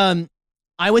 But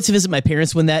I went to visit my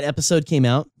parents when that episode came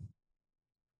out,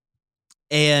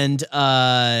 and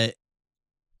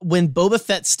when Boba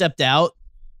Fett stepped out,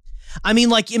 I mean,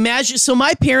 like, imagine. So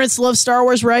my parents love Star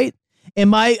Wars, right?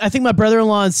 And I think my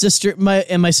brother-in-law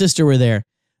and my sister were there,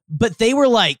 but they were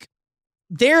like,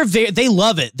 they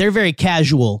love it. They're very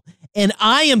casual. And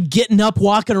I am getting up,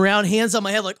 walking around, hands on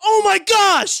my head, like, oh my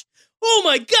gosh,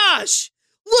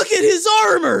 look at his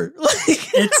armor.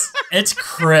 Like, it's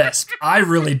crisp. I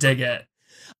really dig it.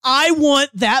 I want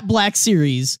that Black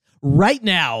Series right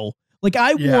now. Like,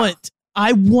 I want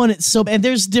it so bad. And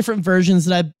there's different versions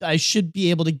that I should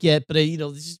be able to get, but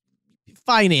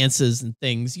finances and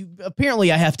things.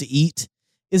 Apparently I have to eat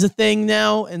is a thing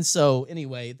now. And so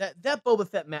anyway, that Boba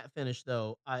Fett matte finish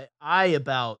though, I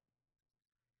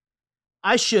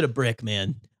should have brick,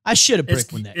 man. I should have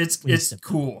brick when that. It's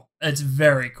cool. It's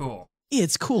very cool.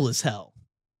 It's cool as hell.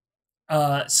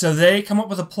 So they come up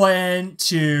with a plan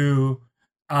to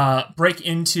break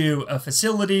into a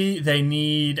facility. They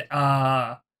need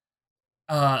Boston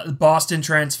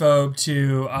transphobe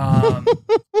to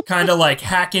kind of like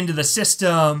hack into the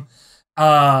system.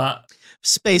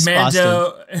 Space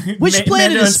Mando, Boston. Which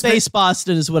planet is Space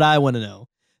Boston is what I want to know.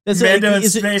 Mando and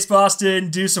Space Boston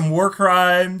do some war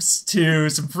crimes to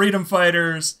some freedom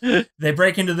fighters. They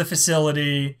break into the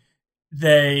facility.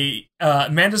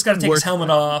 Mando's got to take his helmet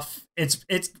off. It's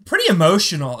pretty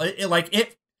emotional.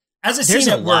 As a scene,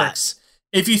 it works.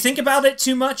 If you think about it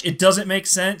too much, it doesn't make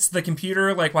sense. The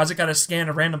computer, like, why's it got to scan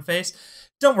a random face?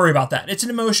 Don't worry about that. It's an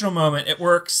emotional moment. It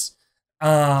works.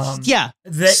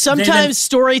 Sometimes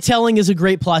storytelling is a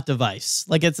great plot device.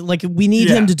 Like, it's like we need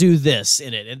him to do this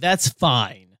in it, and that's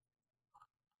fine.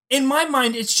 In my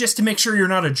mind, it's just to make sure you're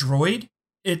not a droid.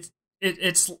 It's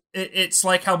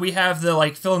like how we have the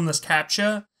like fill in this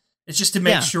CAPTCHA. It's just to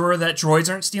make sure that droids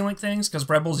aren't stealing things, because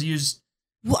Rebels use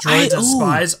droids as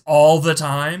spies all the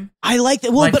time. I like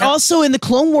that. Well, but also in the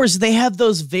Clone Wars, they have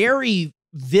those very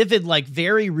vivid, like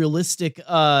very realistic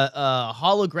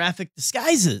holographic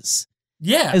disguises.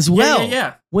 Yeah. As well.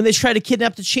 Yeah. When they try to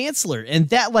kidnap the Chancellor. And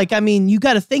that, like, I mean, you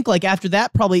got to think, like, after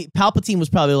that, probably Palpatine was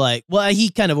probably like, well, he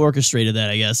kind of orchestrated that,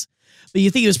 I guess. But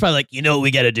you think he was probably like, you know what we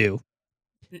got to do?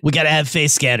 We got to have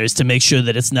face scanners to make sure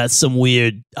that it's not some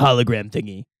weird hologram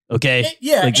thingy. Okay?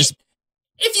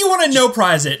 If you want to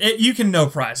no-prize it, you can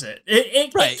no-prize it.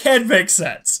 It can make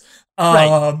sense.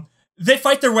 Right. They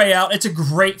fight their way out. It's a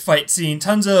great fight scene.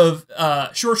 Tons of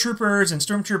shore troopers and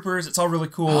stormtroopers. It's all really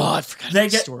cool. Oh, I forgot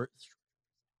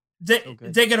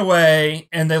They get away,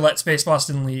 and they let Space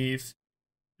Boston leave.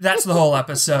 That's the whole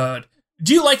episode.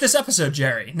 Do you like this episode,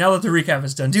 Jerry? Now that the recap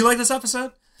is done, do you like this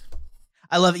episode?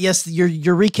 I love it. Yes,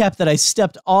 your recap that I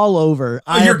stepped all over.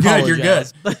 Oh, you're good. You're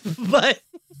good. But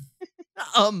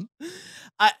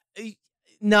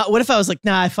what if I was like,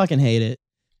 nah, I fucking hate it.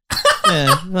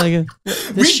 Yeah, like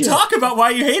we talk about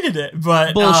why you hated it,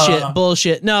 but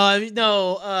bullshit.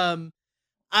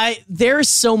 There's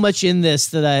so much in this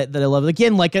that I love.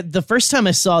 Again, like the first time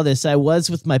I saw this, I was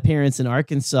with my parents in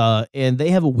Arkansas, and they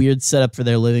have a weird setup for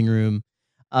their living room.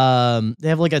 They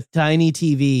have like a tiny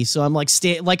TV, so I'm like,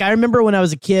 I remember when I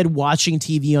was a kid watching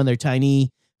TV on their tiny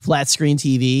flat screen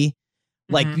TV.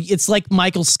 Like it's like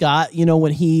Michael Scott, you know,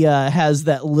 when he has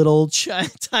that little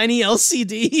tiny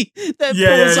LCD that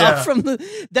pulls up from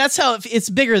the. That's how it's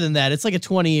bigger than that. It's like a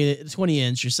 20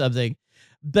 inch or something.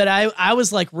 But I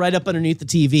was like right up underneath the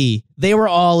TV. They were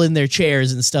all in their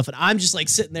chairs and stuff, and I'm just like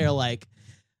sitting there like,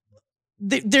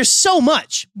 there's so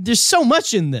much. There's so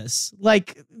much in this.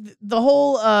 Like the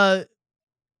whole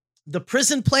the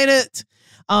prison planet,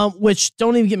 which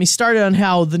don't even get me started on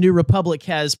how the New Republic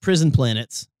has prison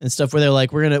planets and stuff where they're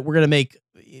like, we're gonna make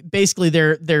basically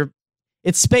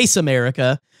it's Space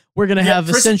America. We're gonna have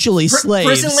essentially slaves.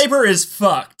 Prison labor is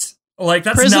fucked. Like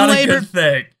that's not a good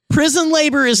thing. Prison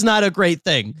labor is not a great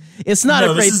thing. It's not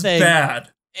a great thing. Bad.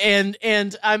 And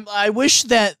I wish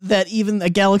that even a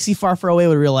galaxy far, far away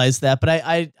would realize that. But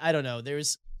I don't know.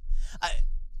 There's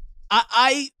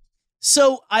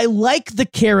so I like the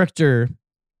character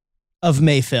of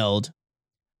Mayfeld.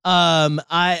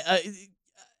 I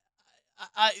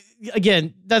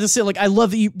again, that's to say, like, I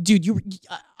love you, dude.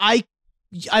 I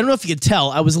don't know if you could tell.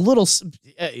 I was a little.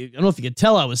 I don't know if you could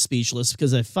tell I was speechless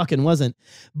because I fucking wasn't.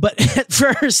 But at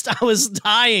first, I was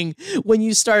dying when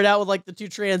you started out with like the two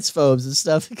transphobes and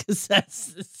stuff because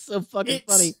it's so fucking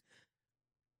funny.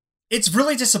 it's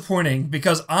really disappointing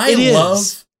because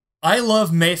It I love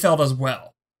Mayfeld as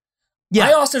well. Yeah.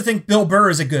 I also think Bill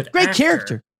Burr is a good Great actor.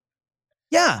 character.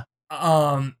 Yeah.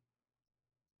 But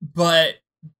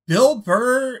Bill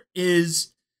Burr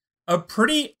is a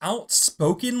pretty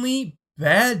outspokenly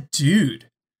bad dude.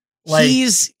 Like, he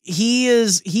is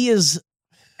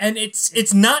and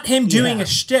it's not him doing Yeah. a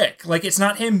shtick. Like, it's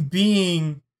not him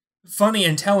being funny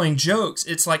and telling jokes.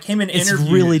 It's like him in it's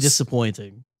interviews. really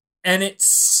disappointing. And it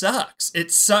sucks.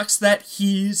 It sucks that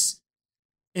he's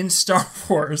in Star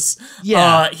Wars.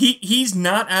 Yeah. He's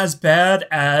not as bad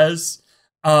as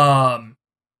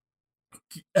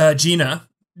Gina.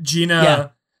 Yeah.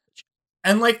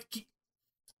 And like,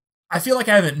 I feel like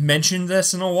I haven't mentioned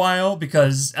this in a while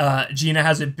because Gina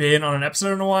hasn't been on an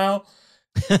episode in a while.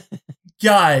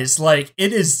 Guys, like,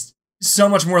 it is so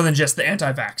much more than just the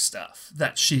anti-vax stuff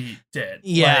that she did.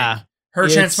 Yeah. Like, her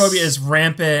transphobia is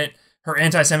rampant. Her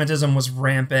anti-Semitism was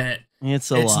rampant.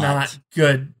 It's It's not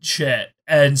good shit.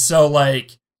 And so,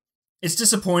 like, it's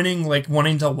disappointing, like,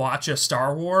 wanting to watch a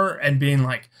Star Wars and being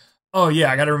like, oh,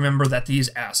 yeah, I got to remember that these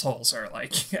assholes are,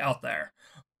 like, out there.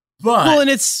 But Well, and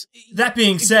it's that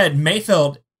being said,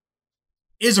 Mayfeld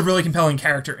is a really compelling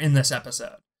character in this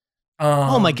episode.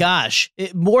 oh my gosh,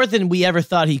 more than we ever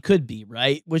thought he could be,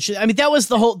 right? Which, I mean, that was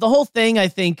the whole thing. I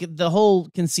think the whole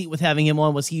conceit with having him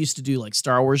on was he used to do like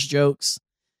Star Wars jokes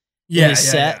in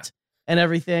his set and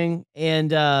everything,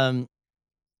 and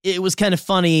it was kind of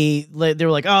funny. Like, they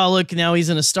were like, "Oh, look, now he's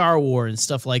in a Star Wars and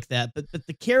stuff like that." But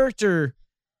the character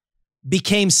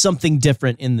became something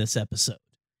different in this episode,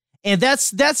 and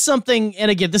that's something.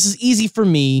 And again, this is easy for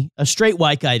me, a straight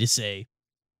white guy, to say.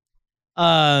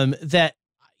 That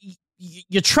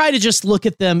you try to just look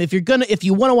at them. If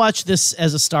you want to watch this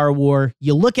as a Star Wars,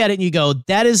 you look at it and you go,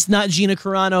 that is not Gina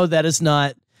Carano. That is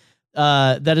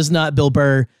not Bill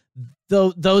Burr.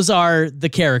 Those are the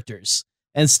characters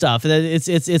and stuff.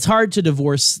 It's hard to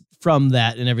divorce from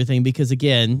that and everything because,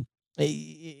 again,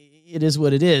 it is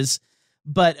what it is.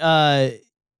 But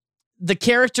the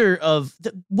character of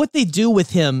what they do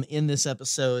with him in this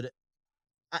episode,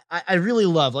 I really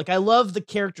love. Like, I love the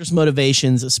character's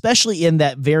motivations, especially in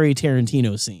that very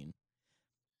Tarantino scene.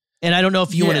 And I don't know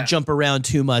if you want to jump around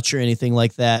too much or anything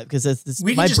like that, because that's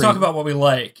we can just talk about what we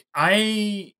like.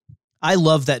 I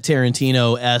love that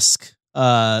Tarantino-esque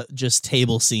just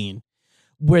table scene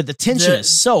where the tension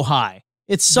is so high.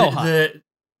 It's so high.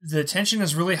 The tension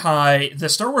is really high. The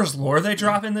Star Wars lore they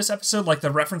drop in this episode, like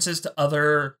the references to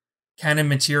other canon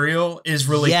material, is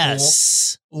really cool.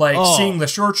 Like, seeing the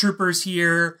Shore Troopers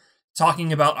here,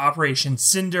 talking about Operation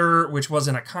Cinder, which was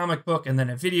in a comic book and then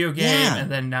a video game,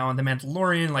 and then now in The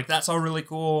Mandalorian. Like, that's all really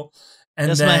cool. And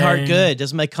does my heart good?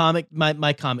 Does my comic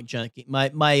junkie,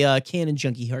 my canon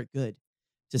junkie heart good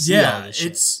to see all this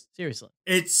shit? Seriously,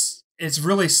 it's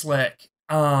really slick.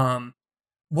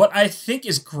 What I think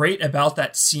is great about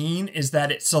that scene is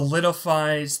that it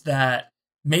solidifies that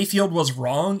Mayfield was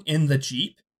wrong in the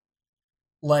Jeep.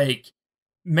 Like,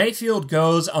 Mayfield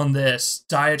goes on this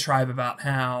diatribe about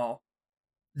how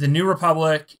the New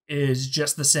Republic is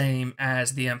just the same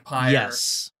as the Empire.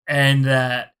 Yes. And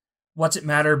that what's it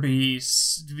matter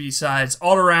besides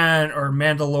Alderaan or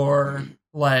Mandalore?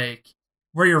 Like,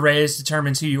 where you're raised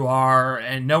determines who you are,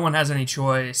 and no one has any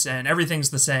choice, and everything's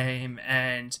the same,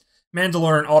 and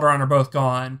Mandalore and Alderaan are both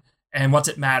gone, and what's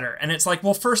it matter? And it's like,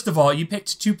 well, first of all, you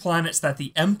picked two planets that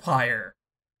the Empire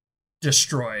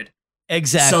destroyed.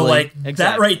 Exactly. So, like,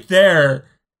 that right there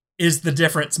is the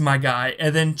difference, my guy.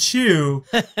 And then two,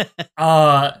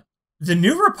 the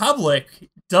New Republic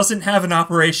doesn't have an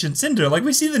Operation Cinder. Like,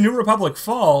 we see the New Republic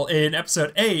fall in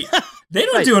episode 8. They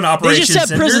don't do an Operation Cinder. They just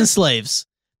have prison slaves.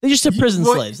 They just have prison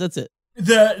slaves. That's it.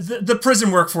 The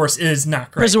prison workforce is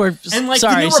not great. And, like,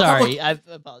 sorry. I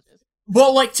apologize.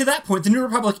 Well, like, to that point, the New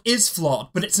Republic is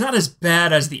flawed, but it's not as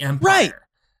bad as the Empire. Right.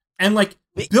 And, like,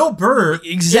 Bill Burr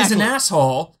is an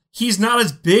asshole. He's not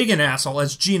as big an asshole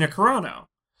as Gina Carano.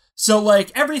 So,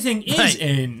 like, everything is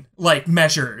in, like,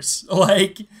 measures.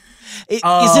 Like,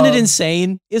 isn't it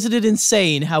insane? Isn't it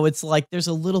insane how it's like there's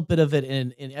a little bit of it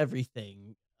in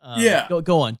everything?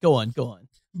 Go on.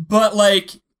 But,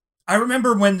 like, I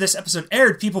remember when this episode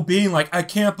aired, people being like, I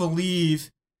can't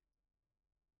believe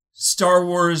Star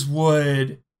Wars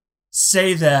would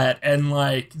say that, and,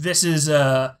 like, this is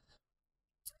a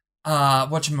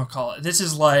whatchamacallit. This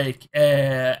is like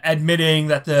admitting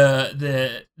that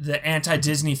the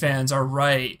anti-Disney fans are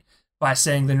right by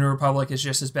saying the New Republic is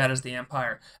just as bad as the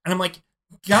Empire. And I'm like,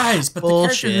 guys, but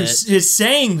Bullshit. The character who is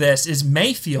saying this is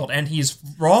Mayfield, and he's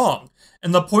wrong.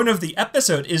 And the point of the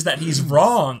episode is that he's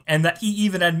wrong, and that he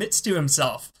even admits to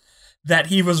himself that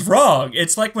he was wrong.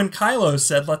 It's like when Kylo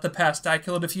said, "Let the past die,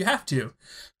 kill it if you have to."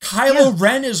 Kylo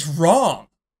Ren is wrong.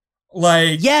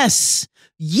 Like, yes.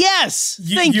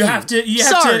 Thank you. You have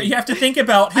to think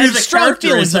about who the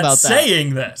character is that's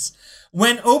saying this.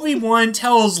 When Obi-Wan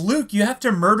tells Luke, "You have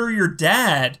to murder your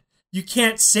dad. You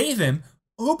can't save him."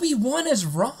 Obi-Wan is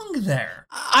wrong there.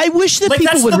 I wish that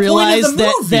people would realize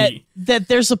that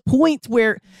there's a point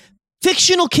where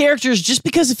fictional characters, just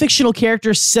because a fictional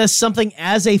character says something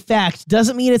as a fact,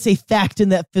 doesn't mean it's a fact in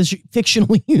that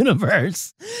fictional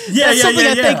universe. That's something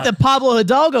I think that Pablo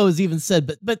Hidalgo has even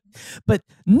said. But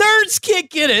nerds can't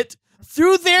get it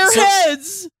through their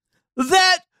heads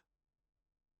that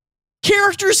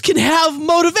characters can have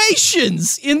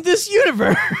motivations in this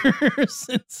universe.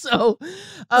 And so, or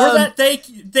that they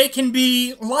can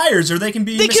be liars, or they can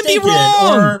be mistaken, can be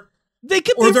wrong. Or they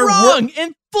can be wrong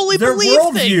and fully believe their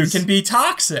worldview things. Can be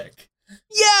toxic.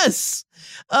 Yes,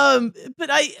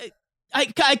 but I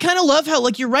kind of love how,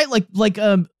 like, you're right, like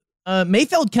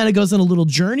Mayfeld kind of goes on a little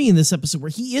journey in this episode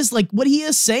where he is like, what he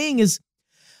is saying is,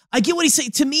 I get what he's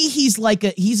saying. To me, he's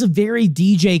a very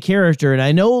DJ character. And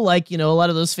I know, like, a lot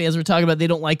of those fans were talking about, they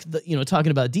don't like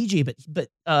talking about DJ,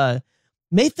 but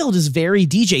Mayfeld is very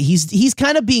DJ. He's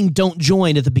kind of being don't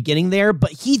join at the beginning there,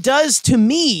 but he does, to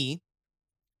me,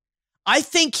 I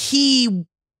think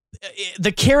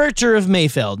the character of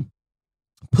Mayfeld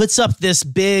puts up this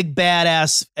big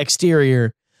badass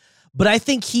exterior, but I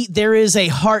think there is a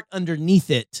heart underneath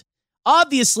it.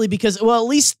 Obviously, because, well, at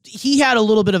least he had a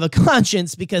little bit of a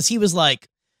conscience, because he was like,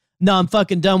 no, I'm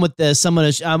fucking done with this.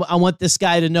 I want this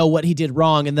guy to know what he did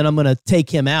wrong, and then I'm going to take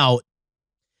him out.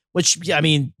 Which, I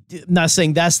mean, I'm not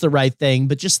saying that's the right thing,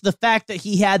 but just the fact that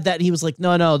he had that, he was like,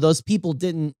 no, those people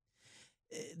didn't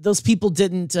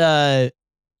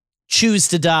choose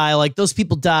to die. Like, those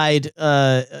people died,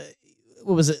 what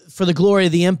was it, for the glory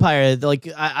of the Empire. Like,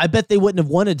 I bet they wouldn't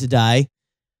have wanted to die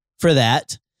for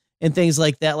that. And things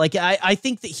like that. Like, I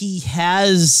think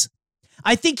that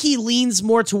I think he leans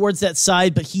more towards that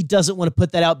side, but he doesn't want to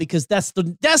put that out because that's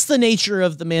the nature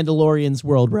of the Mandalorian's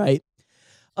world, right?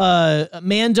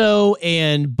 Mando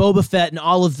and Boba Fett and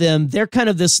all of them, they're kind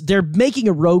of they're making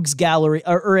a rogues gallery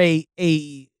or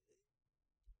an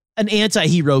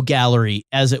anti-hero gallery,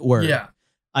 as it were. Yeah.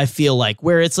 I feel like,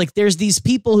 where it's like, there's these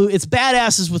people who, it's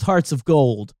badasses with hearts of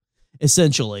gold,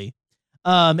 essentially.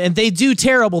 And they do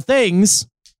terrible things,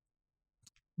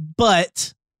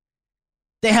 but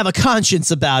they have a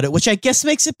conscience about it, which I guess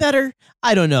makes it better.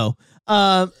 I don't know.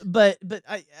 But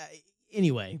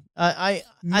anyway, I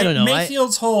don't know.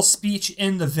 Mayfield's whole speech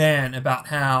in the van about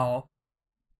how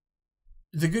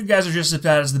the good guys are just as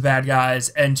bad as the bad guys,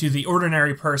 and to the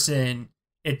ordinary person,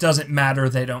 it doesn't matter.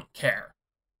 They don't care.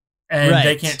 And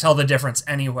they can't tell the difference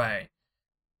anyway.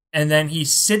 And then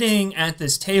he's sitting at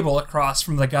this table across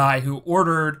from the guy who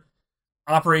ordered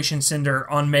Operation Cinder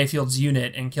on Mayfield's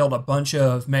unit and killed a bunch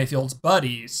of Mayfield's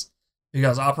buddies,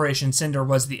 because Operation Cinder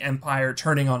was the Empire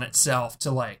turning on itself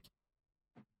to, like,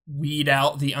 weed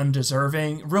out the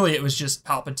undeserving. Really, it was just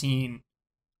Palpatine,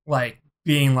 like,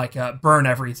 being like a burn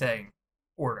everything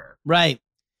order. Right.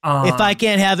 If I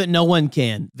can't have it, no one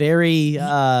can. Very,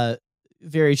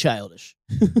 very childish.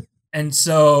 And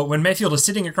so when Mayfield is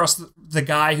sitting across the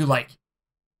guy who, like,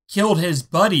 killed his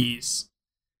buddies,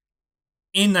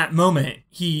 in that moment,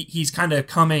 he's kind of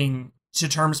coming to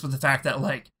terms with the fact that,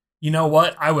 like, you know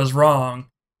what? I was wrong.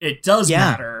 It does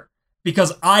matter,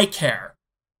 because I care.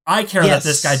 I care that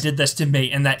this guy did this to me,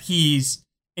 and that he's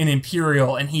an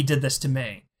Imperial and he did this to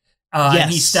me. And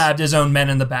he stabbed his own men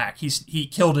in the back. He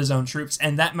killed his own troops,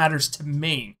 and that matters to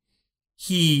me.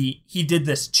 He did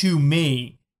this to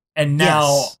me, and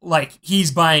now like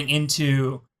he's buying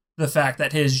into the fact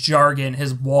that his jargon,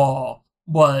 his wall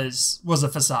was a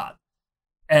facade.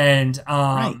 And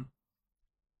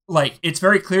like, it's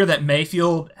very clear that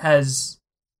Mayfield has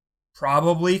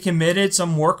probably committed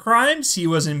some war crimes. He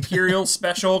was Imperial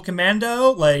Special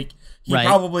Commando. Like, he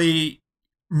probably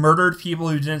murdered people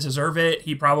who didn't deserve it.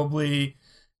 He probably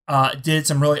did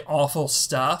some really awful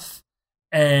stuff.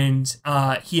 And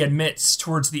he admits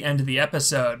towards the end of the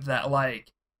episode that,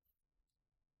 like,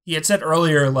 he had said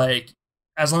earlier, like,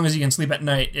 as long as you can sleep at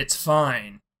night, it's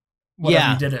fine.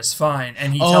 Whatever you did is fine.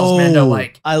 And he tells Mando,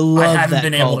 like, I haven't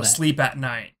been able to sleep at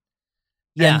night.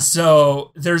 Yeah. And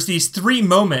so there's these 3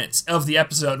 moments of the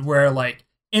episode where, like,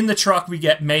 in the truck, we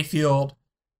get Mayfield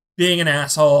being an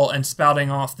asshole and spouting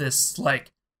off this,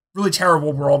 like, really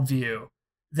terrible worldview.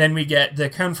 Then we get the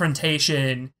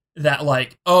confrontation that,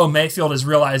 like, oh, Mayfield is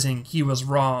realizing he was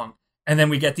wrong. And then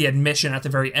we get the admission at the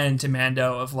very end to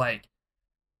Mando of, like,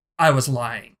 I was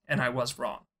lying and I was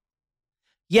wrong.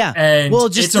 Yeah. And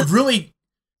it's a really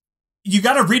you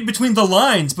got to read between the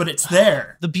lines, but it's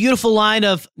there. The beautiful line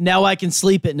of "Now I can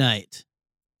sleep at night."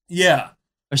 Yeah.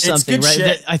 Or something, it's good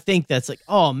right? shit. I think that's like,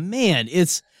 oh man,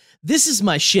 this is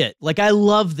my shit. Like, I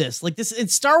love this. Like this, and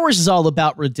Star Wars is all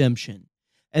about redemption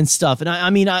and stuff. And I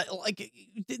mean, I like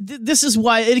this is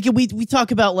why we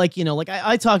talk about, like, you know, like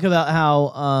I talk about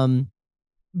how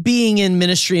being in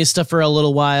ministry and stuff for a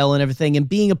little while and everything, and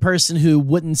being a person who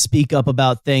wouldn't speak up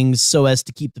about things so as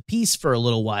to keep the peace for a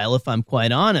little while, if I'm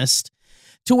quite honest,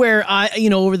 to where I, you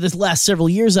know, over this last several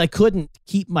years, I couldn't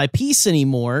keep my peace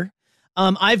anymore.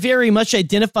 I very much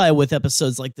identify with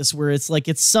episodes like this, where it's like,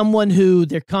 it's someone who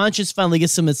their conscience finally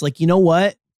gets them. It's like, you know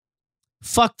what?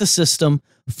 Fuck the system.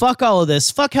 Fuck all of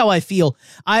this. Fuck how I feel.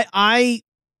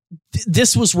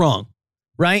 This was wrong,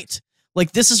 right?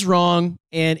 Like, this is wrong,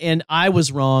 and I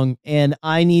was wrong, and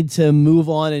I need to move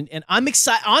on. And I'm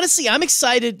excited. Honestly, I'm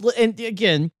excited. And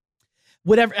again,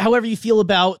 however you feel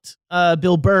about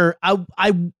Bill Burr,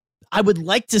 I would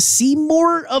like to see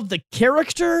more of the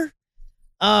character.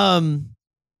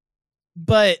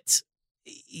 But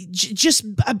just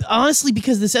honestly,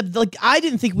 because this episode, like, I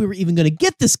didn't think we were even going to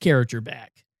get this character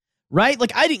back, right?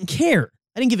 Like, I didn't care.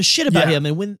 I didn't give a shit about him.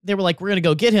 And when they were like, we're going to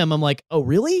go get him, I'm like, oh,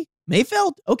 really?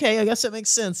 Mayfeld? Okay, I guess that makes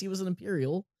sense. He was an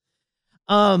Imperial.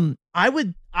 I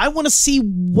want to see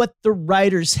what the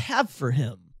writers have for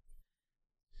him,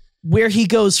 where he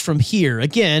goes from here.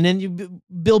 Again, and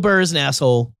Bill Burr is an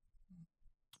asshole,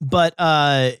 but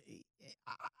I'd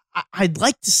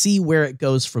like to see where it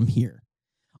goes from here,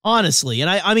 honestly. And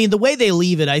I mean, the way they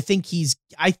leave it, I think he's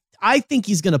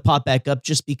going to pop back up,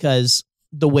 just because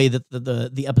the way that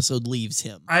the episode leaves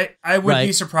him. I would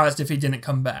be surprised if he didn't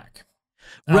come back.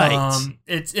 Right.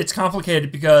 It's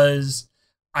complicated because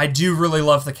I do really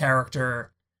love the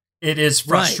character. It is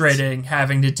frustrating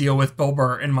having to deal with Bill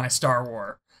Burr in my Star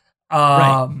Wars.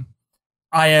 I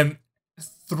am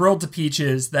thrilled to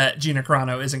peaches that Gina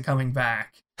Carano isn't coming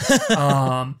back.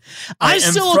 I'm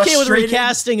still okay with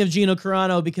recasting of Gina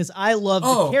Carano, because I love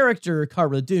the character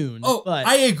Cara Dune. But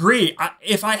I agree.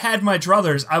 If I had my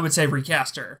druthers, I would say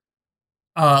recast her.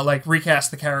 Like,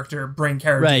 recast the character, bring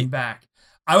Cara Dune back.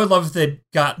 I would love if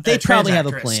they probably have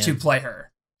a plan to play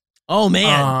her. Oh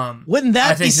man, wouldn't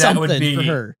that be something for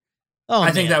her? Oh,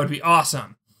 I think that would be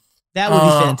awesome. That would be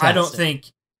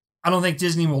fantastic. I don't think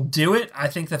Disney will do it. I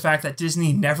think the fact that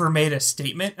Disney never made a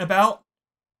statement about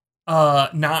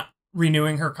not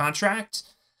renewing her contract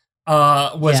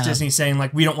was Disney saying,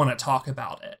 like, we don't want to talk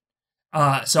about it.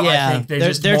 I think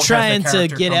they're trying to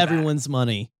get everyone's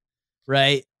money,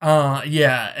 right?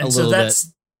 And so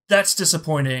that's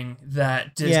disappointing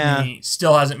that Disney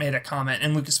still hasn't made a comment,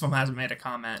 and Lucasfilm hasn't made a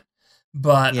comment.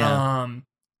 But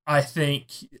I think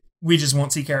we just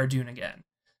won't see Cara Dune again.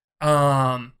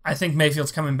 I think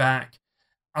Mayfield's coming back.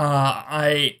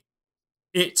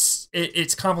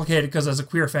 It's complicated, because as a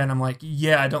queer fan, I'm like,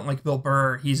 I don't like Bill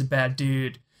Burr, he's a bad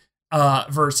dude.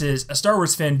 Versus a Star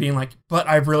Wars fan being like, but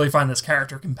I really find this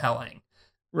character compelling.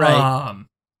 Right.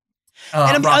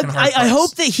 And I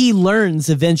hope that he learns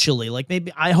eventually. Like,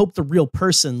 maybe I hope the real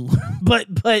person, but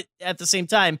at the same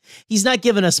time, he's not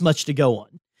giving us much to go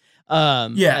on.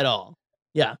 At all.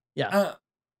 Yeah.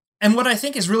 And what I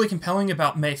think is really compelling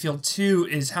about Mayfield too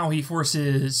is how he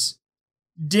forces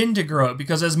Din to grow,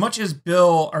 because as much as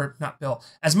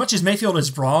as much as Mayfield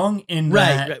is wrong in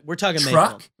that we're talking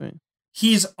truck, Mayfield.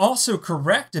 He's also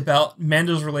correct about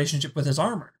Mando's relationship with his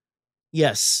armor.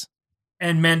 Yes.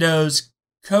 And Mando's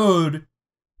code.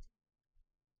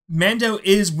 Mando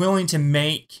is willing to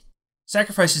make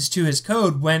sacrifices to his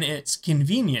code when it's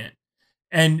convenient.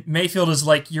 And Mayfield is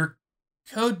like, your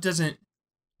code doesn't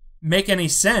make any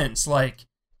sense. Like,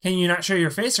 can you not show your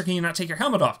face, or can you not take your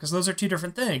helmet off? Because those are two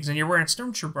different things, and you're wearing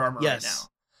Stormtrooper armor right now.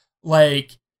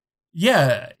 Like,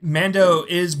 Mando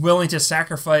is willing to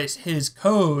sacrifice his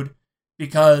code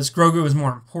because Grogu is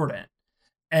more important.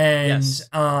 And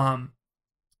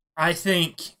I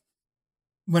think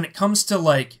when it comes to,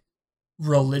 like,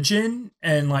 religion,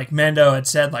 and, like, Mando had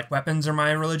said, like, weapons are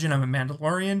my religion, I'm a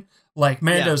Mandalorian. Like,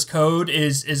 Mando's code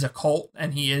is a cult,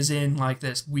 and he is in, like,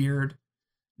 this weird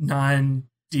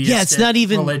non-deistic it's not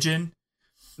even religion.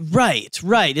 Right.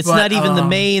 It's not even the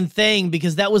main thing,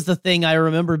 because that was the thing I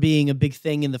remember being a big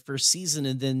thing in the first season,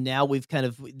 and then now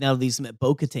these met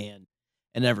Bo-Katan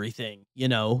and everything. You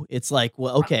know, it's like,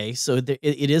 well, okay, so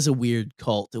it is a weird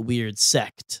cult, a weird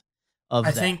sect of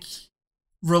I think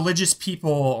religious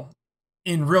people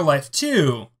in real life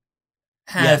too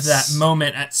have that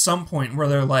moment at some point where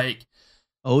they're like,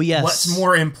 oh yes, what's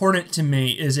more important to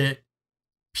me? Is it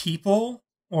people,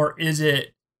 or is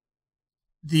it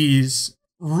these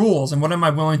rules, and what am I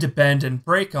willing to bend and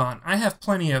break on? I have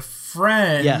plenty of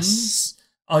friends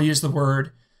I'll use the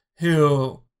word,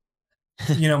 who,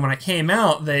 you know, when I came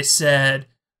out, they said,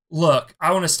 look,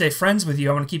 I want to stay friends with you.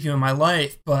 I want to keep you in my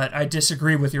life, but I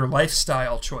disagree with your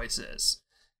lifestyle choices.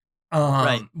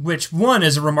 Right. Which, one,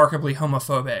 is a remarkably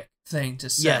homophobic thing to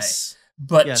say. Yes.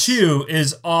 But Yes. two,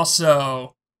 is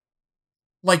also,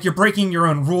 like, you're breaking your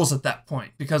own rules at that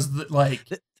point. Because, like...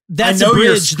 That's I know a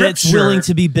your bridge that's scripture. willing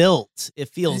to be built. It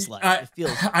feels like.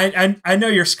 I know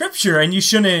your scripture, and you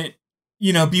shouldn't,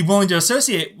 you know, be willing to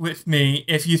associate with me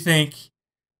if you think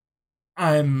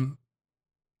I'm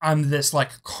this,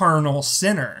 like, carnal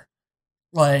sinner.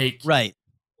 Like, right.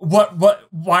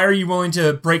 why are you willing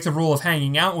to break the rule of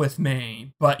hanging out with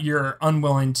me, but you're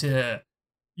unwilling to,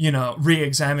 you know,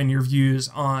 re-examine your views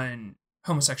on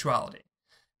homosexuality?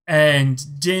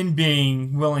 And Din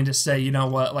being willing to say, you know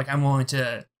what, like, I'm willing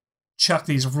to chuck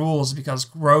these rules because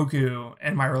Grogu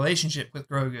and my relationship with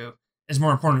Grogu is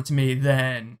more important to me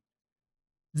than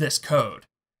this code.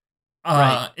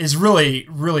 Right. Is really,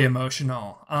 really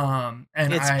emotional. And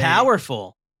it's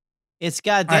powerful. It's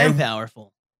goddamn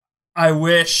powerful. I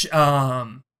wish,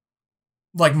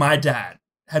 like, my dad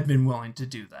had been willing to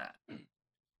do that.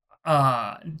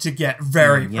 To get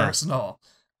very personal.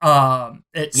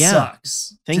 It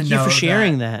sucks. Thank you for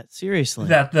sharing that. Seriously.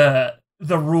 That the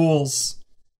rules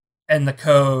and the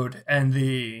code and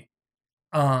the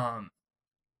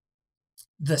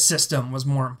system was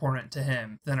more important to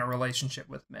him than a relationship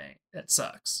with me. It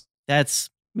sucks. That's,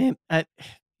 man,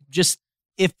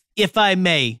 if I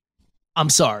may, I'm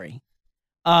sorry.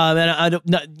 And I don't,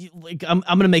 not, like, I'm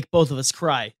going to make both of us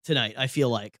cry tonight, I feel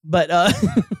like, but,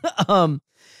 I'm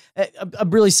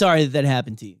really sorry that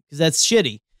happened to you, because that's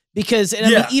shitty. Because I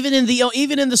mean, even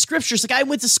in the scriptures, like, I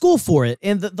went to school for it,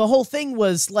 and the whole thing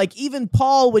was like, even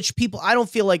Paul, which people, I don't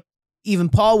feel like even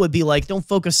Paul would be like, don't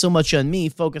focus so much on me,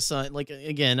 focus on, like,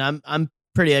 again, I'm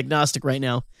pretty agnostic right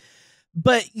now,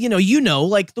 but you know,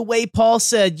 like the way Paul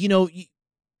said, you know,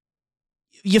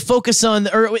 you focus on,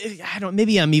 or I don't,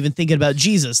 maybe I'm even thinking about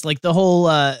Jesus, like the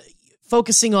whole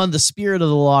focusing on the spirit of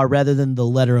the law rather than the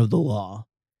letter of the law.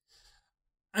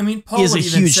 I mean, Paul would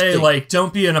even say, like,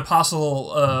 don't be an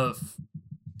apostle of,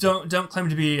 don't claim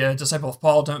to be a disciple of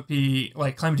Paul. Don't be,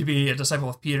 like, claim to be a disciple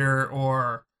of Peter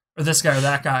or this guy or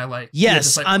that guy. Like,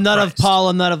 yes, I'm not of Paul.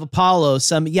 I'm not of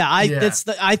Apollos.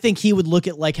 I think he would look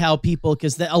at, like, how people,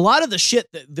 because a lot of the shit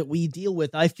that we deal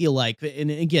with, I feel like,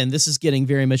 and again, this is getting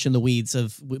very much in the weeds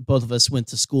of, both of us went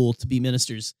to school to be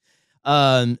ministers.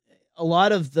 A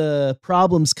lot of the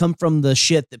problems come from the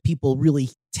shit that people really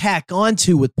tack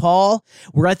onto with Paul,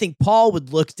 where I think Paul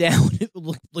would look down,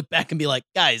 look back and be like,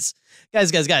 guys, no.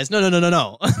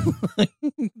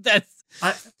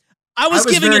 I was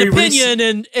giving an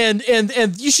opinion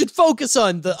and you should focus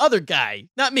on the other guy,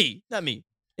 not me.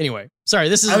 Anyway, sorry,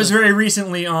 I was very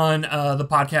recently on the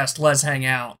podcast Let's Hang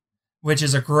Out, which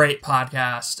is a great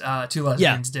podcast. Two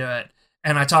lesbians do it.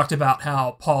 And I talked about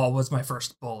how Paul was my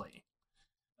first bully.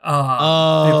 The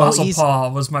Apostle Paul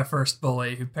was my first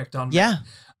bully who picked on me. Yeah.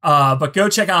 But go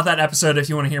check out that episode if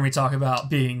you want to hear me talk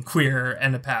about being queer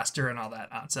and a pastor and all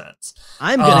that nonsense.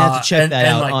 I'm gonna have to check that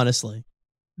out, like, honestly.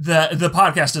 The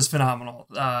podcast is phenomenal.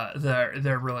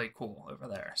 They're really cool over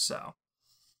there. So,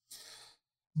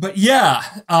 but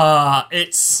yeah,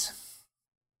 it's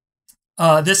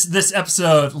this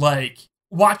episode, like,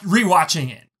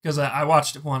 rewatching it, because I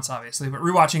watched it once, obviously, but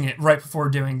rewatching it right before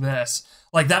doing this,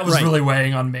 like, that was really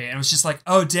weighing on me. And it was just like,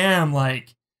 oh, damn,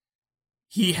 like,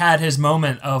 he had his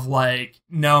moment of, like,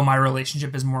 no, my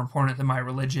relationship is more important than my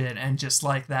religion. And just,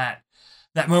 like, that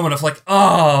moment of, like,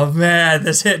 oh, man,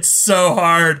 this hits so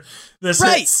hard. This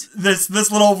hits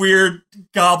this little weird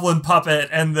goblin puppet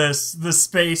and this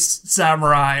space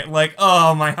samurai. Like,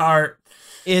 oh, my heart.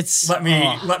 It's let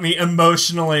me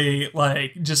emotionally,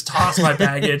 like, just toss my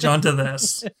baggage onto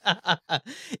this.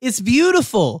 It's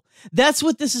beautiful. That's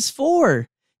what this is for.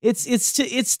 It's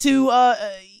to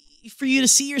for you to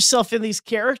see yourself in these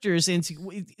characters, and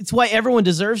it's why everyone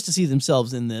deserves to see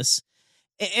themselves in this,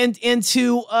 and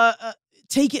to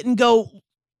take it and go,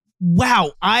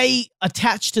 wow, I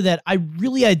attach to that. I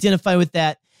really identify with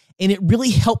that, and it really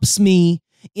helps me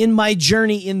in my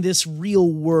journey in this real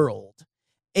world.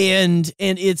 And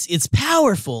it's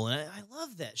powerful, and I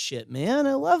love that shit, man.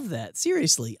 I love that.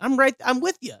 Seriously, I'm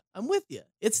with you.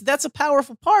 That's a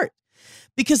powerful part,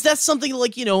 because that's something,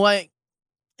 like, you know,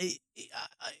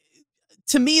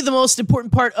 to me, the most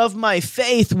important part of my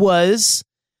faith was,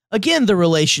 again, the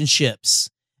relationships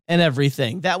and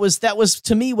everything. That was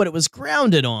to me what it was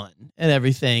grounded on and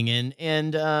everything.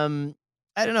 And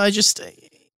I don't know. I just,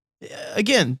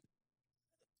 again,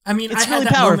 I mean, it's I really had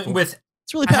that powerful. moment with.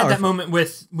 It's really powerful. I had that moment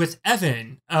with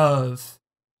Evan of,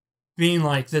 being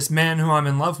like, this man who I'm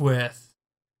in love with,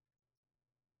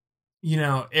 you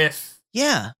know, if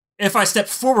I step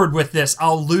forward with this,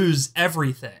 I'll lose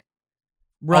everything.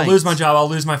 Right. I'll lose my job. I'll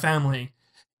lose my family.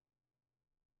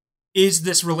 Is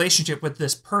this relationship with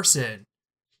this person,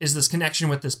 is this connection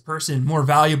with this person more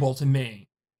valuable to me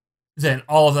than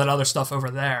all of that other stuff over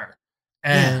there?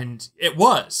 And it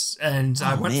was. And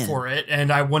I went for it,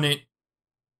 and I wouldn't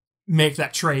make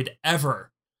that trade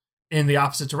ever in the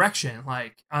opposite direction.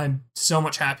 Like, I'm so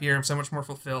much happier. I'm so much more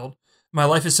fulfilled. My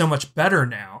life is so much better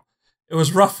now. It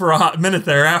was rough for a hot minute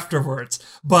there afterwards,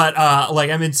 but like,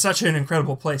 I'm in such an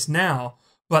incredible place now.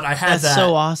 But I had That's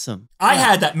so awesome. I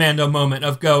had that Mando moment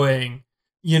of going,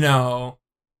 you know,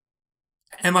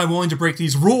 am I willing to break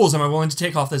these rules? Am I willing to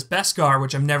take off this Beskar,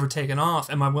 which I've never taken off?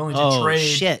 Am I willing to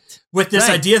trade with this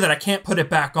idea that I can't put it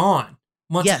back on?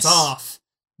 Once it's off,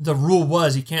 the rule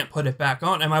was you can't put it back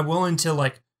on. Am I willing to,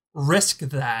 like, risk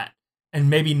that and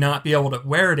maybe not be able to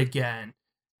wear it again?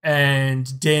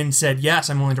 And Din said, yes,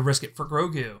 I'm willing to risk it for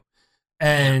Grogu.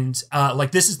 And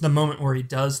like, this is the moment where he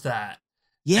does that.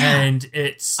 Yeah. And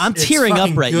I'm tearing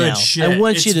up right now. Shit. I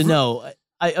want you to know.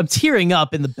 I'm tearing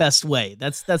up in the best way.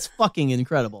 That's fucking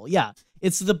incredible. Yeah.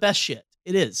 It's the best shit.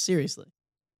 It is, seriously.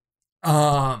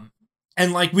 And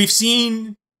like, we've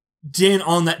seen Din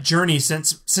on that journey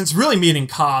since really meeting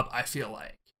Cobb, I feel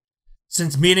like.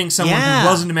 Since meeting someone who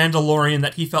wasn't a Mandalorian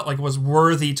that he felt like was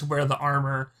worthy to wear the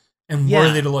armor and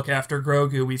worthy to look after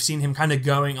Grogu, we've seen him kind of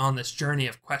going on this journey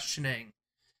of questioning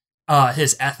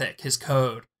his ethic, his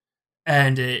code.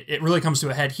 And it really comes to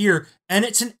a head here. And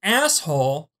it's an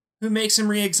asshole who makes him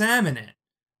re-examine it.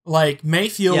 Like,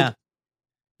 Mayfield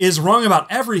is wrong about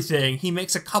everything. He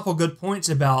makes a couple good points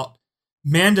about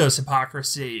Mando's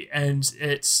hypocrisy. And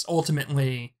it's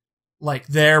ultimately, like,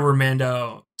 there where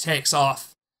Mando takes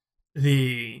off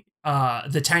the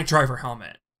tank driver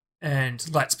helmet and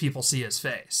lets people see his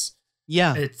face.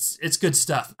 Yeah. It's good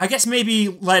stuff. I guess maybe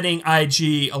letting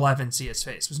IG-11 see his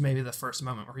face was maybe the first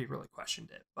moment where he really questioned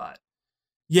it. But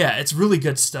yeah, it's really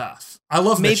good stuff. I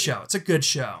love this show. It's a good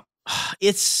show.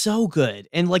 It's so good.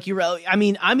 And like I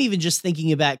mean, I'm even just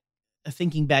thinking back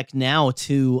now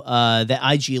to the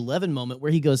IG-11 moment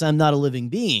where he goes, "I'm not a living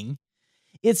being."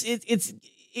 It's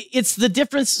the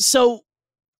difference. So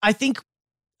I think,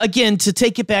 again, to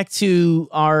take it back to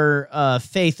our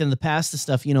faith in the past and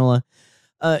stuff, you know,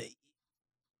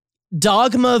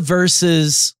 dogma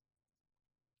versus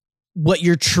what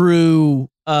your true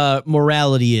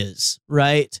morality is,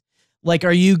 right? Like,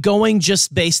 are you going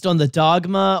just based on the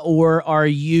dogma, or are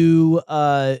you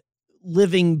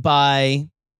living by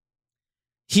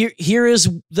here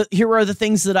are the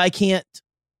things that I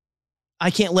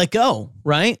can't let go,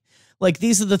 right? Like,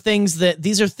 these are things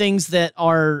that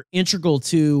are integral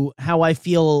to how I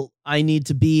feel I need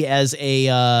to be as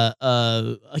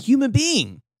a human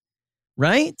being,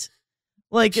 right?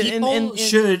 Like, people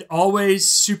should always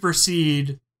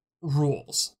supersede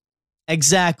rules.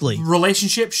 Exactly.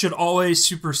 Relationships should always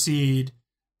supersede,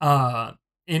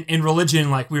 in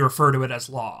religion, like, we refer to it as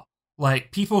law.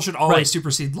 Like, people should always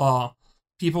supersede law.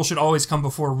 People should always come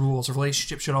before rules. A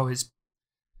relationship should always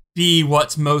be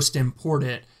what's most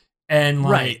important. And,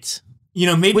 like, you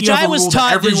know, maybe which I was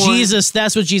taught that Jesus,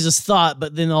 that's what Jesus thought,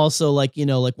 but then also, like, you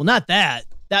know, like, well, not that,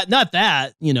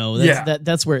 you know,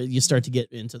 that's where you start to get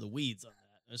into the weeds on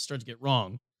that. Start to get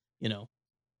wrong, you know.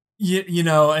 You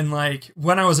know, and like,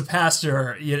 when I was a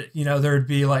pastor, you know, there'd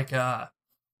be like,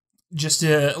 just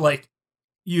to like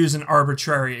use an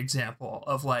arbitrary example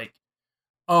of like,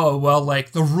 oh, well,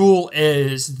 like, the rule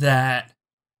is that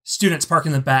students park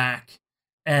in the back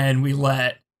and we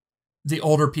let the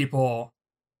older people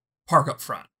park up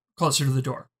front, closer to the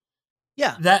door.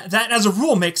 Yeah. That as a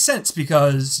rule makes sense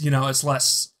because, you know, it's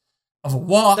less of a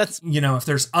walk. You know, if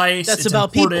there's ice, that's it's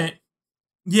about important. People.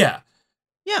 Yeah.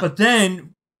 Yeah. But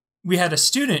then we had a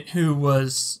student who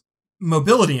was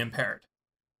mobility impaired.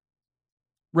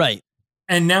 Right.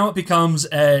 And now it becomes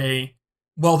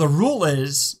well, the rule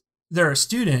is they're a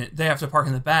student, they have to park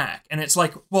in the back. And it's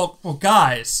like, well,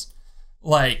 guys,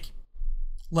 like,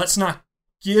 let's not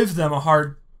give them a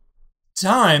hard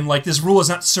time. Like, this rule is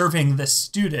not serving this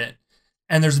student.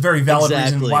 And there's a very valid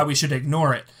reason why we should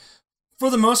ignore it. For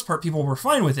the most part, people were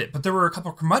fine with it, but there were a couple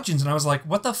of curmudgeons, and I was like,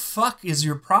 what the fuck is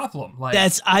your problem? Like,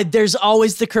 there's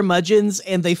always the curmudgeons,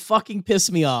 and they fucking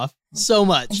piss me off so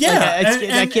much. Yeah, like,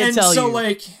 I can't tell so, you.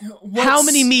 Like, how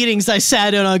many meetings I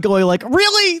sat in on going like,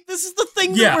 really? This is the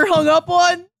thing that we're hung up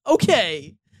on?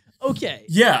 Okay.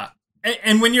 Yeah.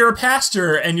 And when you're a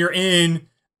pastor and you're in,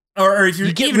 or if you're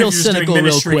you get even real if you're cynical doing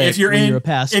ministry, real quick if you're when in you're a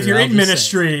pastor, if you're in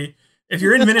ministry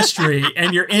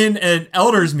and you're in an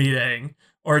elders meeting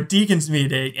or a deacon's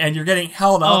meeting, and you're getting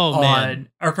held up on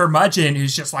a curmudgeon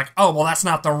who's just like, oh, well, that's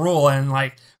not the rule, and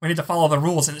like, we need to follow the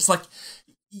rules. And it's like,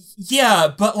 yeah,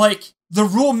 but like, the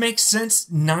rule makes sense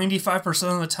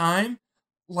 95% of the time.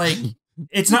 Like,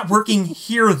 it's not working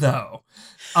here, though.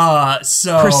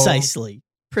 So Precisely.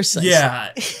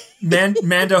 Yeah.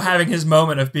 Mando having his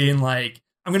moment of being like,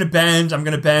 I'm going to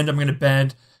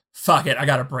bend. Fuck it, I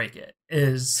got to break it.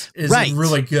 Is right.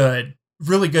 really good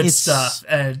stuff.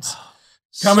 And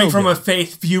coming from a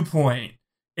faith viewpoint,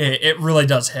 it really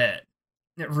does hit.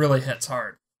 It really hits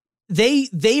hard.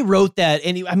 They wrote that,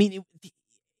 and it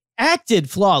acted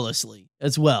flawlessly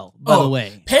as well. By the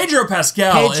way, Pedro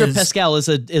Pascal is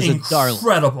a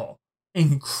darling,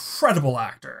 incredible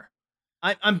actor.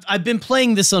 I've been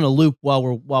playing this on a loop while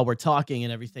we're talking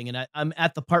and everything, and I'm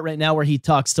at the part right now where he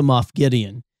talks to Moff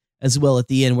Gideon as well at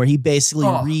the end, where he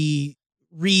basically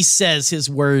re-says his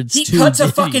words. He cuts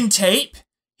a fucking tape.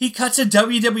 He cuts a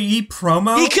WWE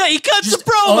promo. He cuts a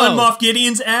promo on Moff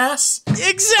Gideon's ass.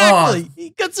 Exactly. He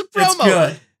cuts a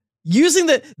promo. It's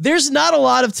good. There's not a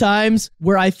lot of times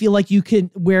where I feel like you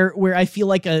can where I feel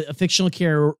like a fictional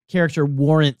character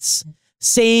warrants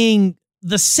saying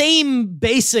the same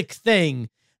basic thing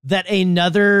that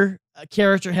another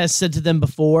character has said to them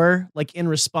before, like in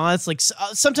response. Like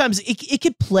sometimes it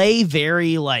could play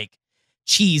very like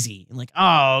cheesy and like,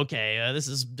 oh, okay, this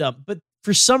is dumb. But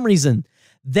for some reason,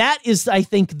 that is, I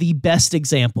think, the best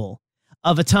example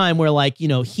of a time where, like,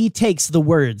 he takes the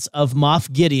words of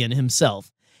Moff Gideon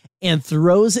himself and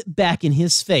throws it back in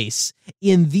his face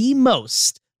in the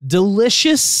most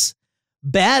delicious,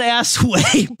 badass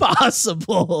way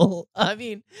possible. I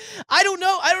mean, I don't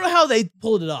know how they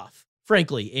pulled it off,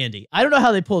 frankly, Andy. I don't know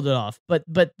how they pulled it off, but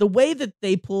the way that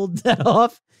they pulled that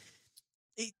off,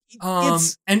 it's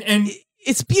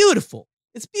beautiful.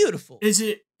 It's beautiful. Is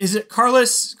it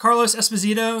Carlos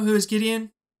Esposito who is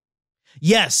Gideon?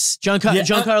 Yes, Giancarlo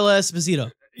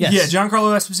Esposito. Yes. Yeah,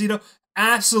 Giancarlo Esposito.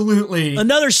 Absolutely.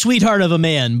 Another sweetheart of a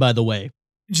man, by the way.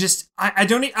 Just I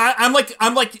don't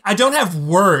have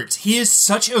words. He is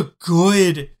such a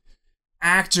good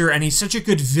actor, and he's such a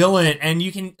good villain, and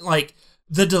you can, like,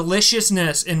 the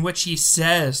deliciousness in which he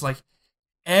says, like,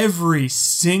 every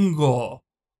single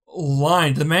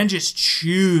line. The man just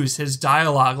chews his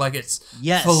dialogue like it's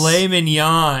filet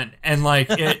mignon, and like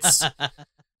it's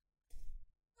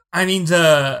I mean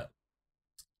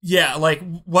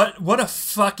what a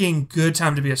fucking good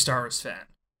time to be a Star Wars fan.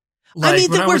 Like, I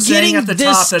mean, that we're getting at the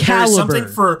top that there's something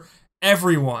for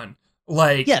everyone.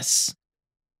 Like, yes.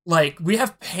 Like, we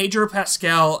have Pedro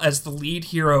Pascal as the lead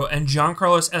hero and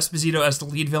Giancarlo Esposito as the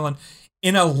lead villain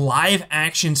in a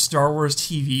live-action Star Wars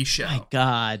TV show. My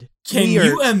God. Can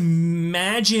you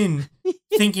imagine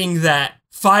thinking that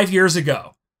 5 years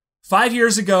ago,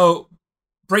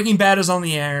 Breaking Bad is on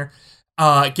the air,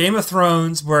 Game of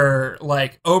Thrones, where,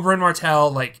 like, Oberyn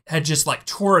Martell, like, had just, like,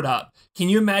 tore it up. Can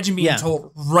you imagine being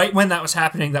told right when that was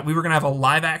happening that we were going to have a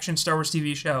live-action Star Wars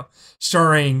TV show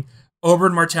starring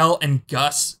Oberyn Martell and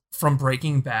Gus from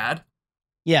Breaking Bad?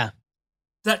 Yeah.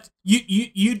 That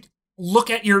you'd look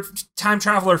at your time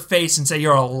traveler face and say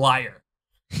you're a liar.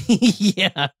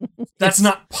 Yeah. That's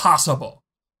not possible.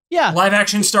 Yeah.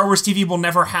 Live-action Star Wars TV will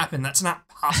never happen. That's not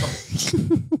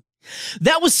possible.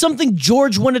 That was something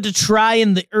George wanted to try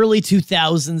in the early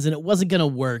 2000s, and it wasn't going to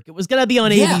work. It was going to be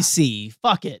on ABC.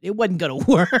 Fuck it. It wasn't going to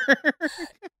work.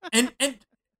 And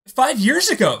 5 years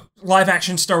ago,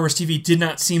 live-action Star Wars TV did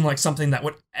not seem like something that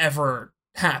would ever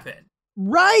happen.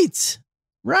 Right.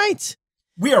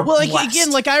 We are blessed. Like,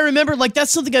 again, like, I remember, like,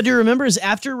 that's something I do remember is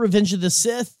after Revenge of the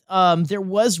Sith, there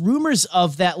was rumors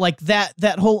of that, like,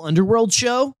 that whole Underworld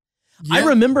show. Yeah. I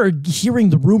remember hearing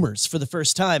the rumors for the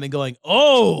first time and going,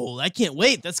 oh, I can't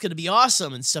wait. That's going to be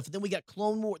awesome and stuff. And then we got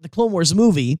the Clone Wars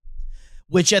movie,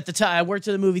 which at the time, I worked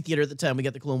at the movie theater at the time. We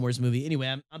got the Clone Wars movie. Anyway,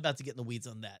 I'm about to get in the weeds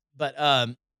on that. But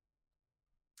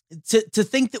to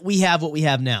think that we have what we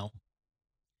have now,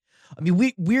 I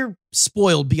mean, we're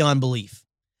spoiled beyond belief.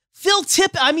 Phil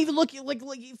Tippett, I'm even looking like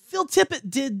Phil Tippett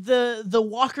did the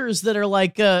walkers that are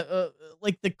like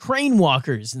the crane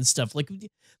walkers and stuff. Like,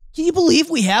 can you believe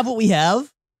we have what we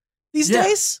have these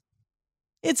days?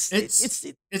 It's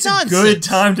nonsense. A good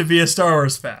time to be a Star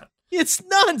Wars fan. It's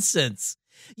nonsense.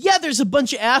 Yeah, there's a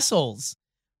bunch of assholes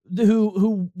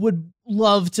who would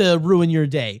love to ruin your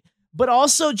day. But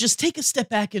also just take a step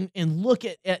back and look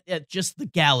at just the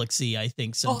galaxy, I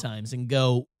think, sometimes, and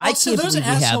go, I can't believe we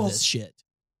have this shit.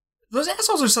 Those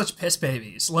assholes are such piss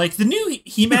babies. Like, the new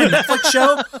He-Man Netflix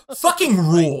show fucking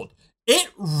ruled. It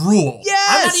ruled. Yes!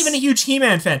 I'm not even a huge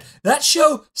He-Man fan. That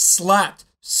show slapped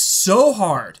so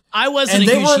hard. I wasn't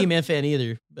a huge He-Man fan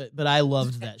either, but I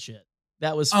loved that shit.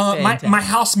 That was fantastic. My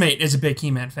housemate is a big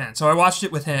He-Man fan, so I watched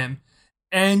it with him,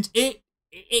 and it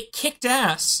kicked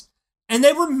ass. And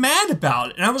they were mad about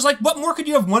it. And I was like, what more could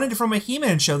you have wanted from a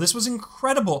He-Man show? This was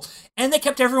incredible. And they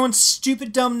kept everyone's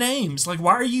stupid, dumb names. Like,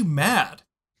 why are you mad?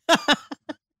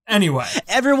 Anyway.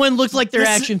 Everyone looked like their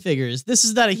action figures. This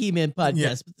is not a He-Man podcast. Yeah,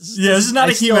 But this is not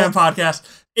a He-Man podcast.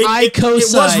 It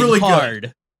was really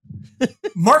hard. Good.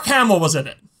 Mark Hamill was in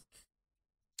it.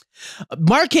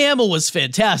 Mark Hamill was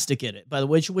fantastic in it, by the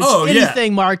way. Which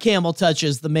anything Mark Hamill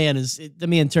touches, the man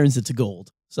turns it to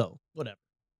gold. So, whatever.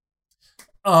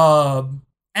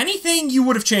 Anything you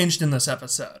would have changed in this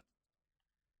episode?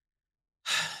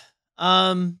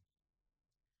 I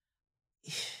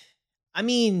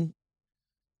mean,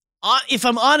 if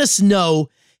I'm honest, no.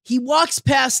 He walks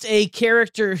past a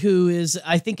character who is,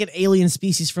 I think, an alien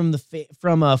species from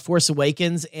Force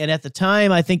Awakens, and at the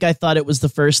time, I think I thought it was the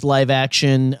first live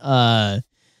action Lasat.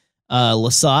 I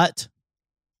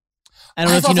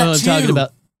don't know if you know what I'm talking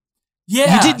about.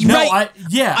 Yeah, you did, right?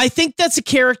 I think that's a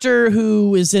character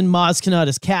who is in Maz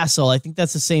Kanata's castle. I think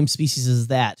that's the same species as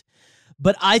that.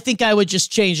 But I think I would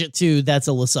just change it to that's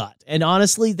a Lasat. And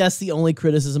honestly, that's the only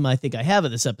criticism I think I have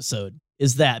of this episode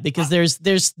is that because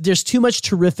there's too much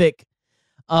terrific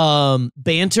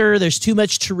banter. There's too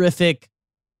much terrific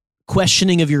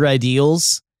questioning of your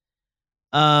ideals.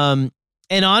 And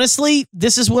honestly,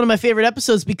 this is one of my favorite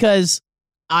episodes because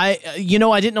I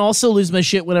didn't also lose my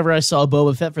shit whenever I saw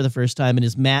Boba Fett for the first time in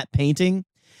his matte painting.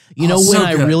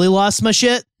 I really lost my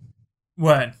shit?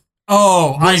 When?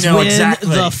 Oh, I know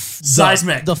exactly.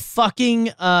 Seismic. The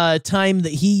fucking time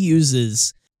that he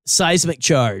uses seismic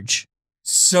charge.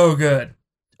 So good.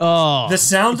 Oh, the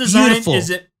sound design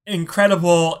is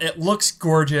incredible. It looks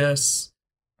gorgeous.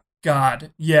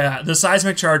 God, yeah, the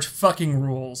seismic charge fucking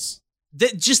rules.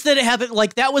 Just that it happened,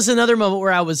 like that was another moment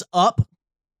where I was up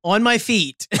on my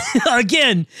feet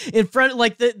again in front,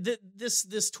 like this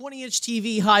 20-inch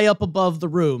TV high up above the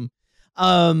room,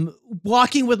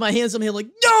 walking with my hands on my head, like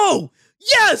no,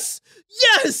 yes,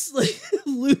 like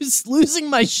losing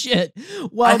my shit.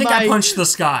 While I punched the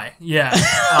sky. Yeah,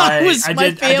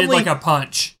 I did like a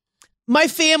punch. My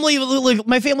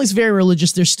family's very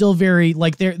religious. They're still very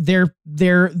like they're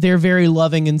very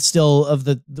loving and still of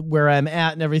the where I'm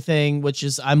at and everything, which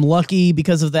is I'm lucky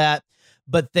because of that.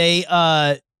 But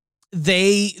the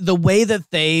way that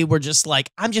they were just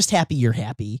like, I'm just happy you're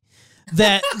happy.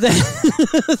 That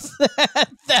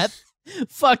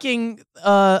fucking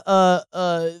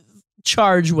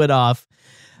charge went off.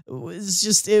 It's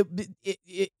just you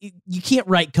can't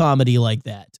write comedy like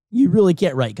that. You really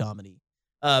can't write comedy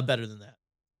better than that.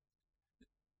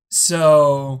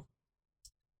 So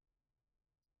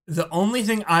the only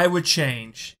thing I would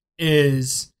change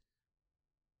is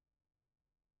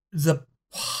the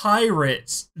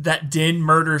pirates that Din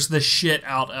murders the shit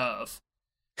out of.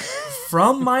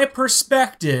 From my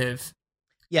perspective,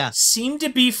 seem to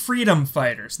be freedom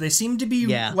fighters. They seem to be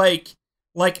like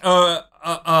a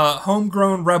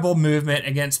homegrown rebel movement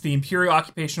against the Imperial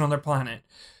occupation on their planet.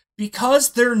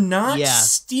 Because they're not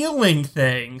stealing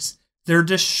things, they're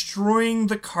destroying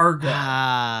the cargo.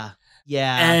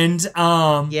 And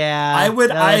I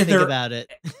would either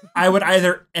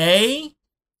A,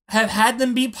 have had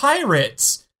them be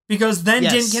pirates, because then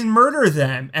Din can murder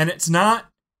them, and it's not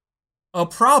a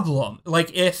problem.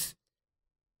 Like, if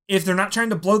they're not trying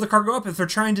to blow the cargo up, if they're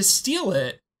trying to steal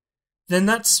it, then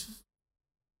that's,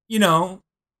 Din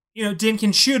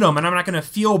can shoot them, and I'm not going to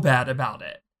feel bad about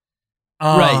it.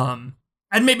 Right.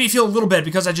 I'd maybe feel a little bit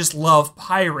because I just love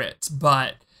pirates,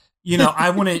 but, I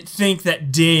wouldn't think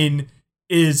that Din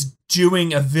is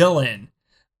doing a villain.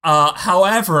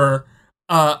 However,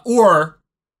 or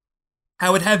I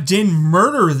would have Din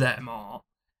murder them all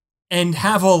and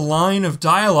have a line of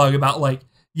dialogue about like,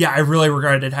 yeah, I really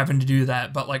regretted having to do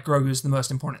that, but like Grogu's the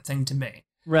most important thing to me.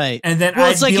 Right. And then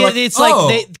it's like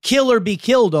they kill or be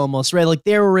killed almost, right? Like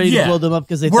they were ready to blow them up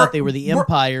because they thought they were the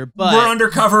Empire, but we're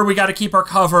undercover, we got to keep our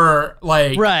cover,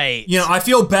 like, right. I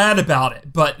feel bad about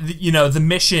it, but the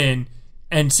mission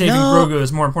and saving Grogu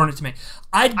is more important to me.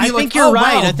 I think you're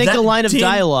right. Wow, I think a line of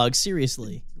dialogue,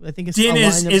 seriously. I think it's Din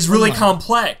is really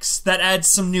complex. That adds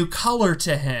some new color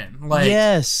to him. Like,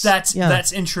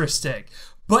 that's interesting.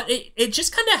 But it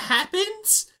just kind of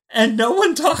happens, and no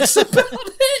one talks about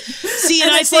it. See, and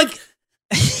I think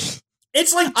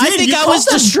it's like Din, I think I was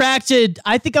distracted.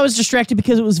 I think I was distracted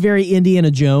because it was very Indiana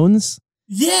Jones.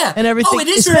 Yeah, and everything. It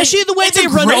is especially the way they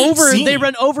run over. Scene. They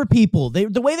run over people.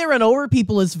 The way they run over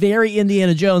people is very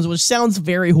Indiana Jones, which sounds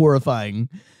very horrifying.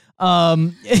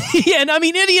 And I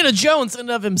mean, Indiana Jones in and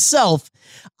of himself,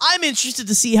 I'm interested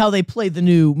to see how they play the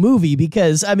new movie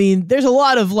because, I mean, there's a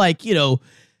lot of like,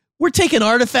 We're taking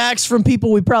artifacts from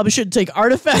people we probably shouldn't take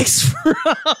artifacts from.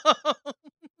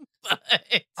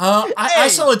 I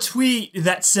saw a tweet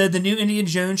that said the new Indiana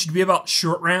Jones should be about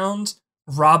Short Round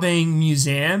robbing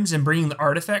museums and bringing the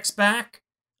artifacts back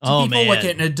to people, like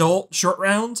an adult Short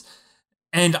Round.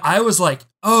 And I was like,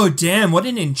 oh, damn, what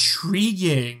an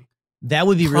intriguing that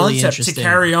would be really interesting to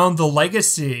carry on the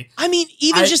legacy. I mean,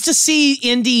 even just to see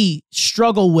Indy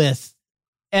struggle with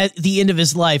at the end of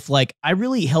his life, like, I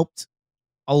really helped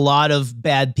a lot of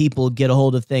bad people get a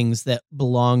hold of things that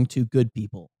belong to good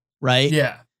people, right?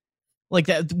 Yeah. Like,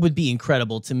 that would be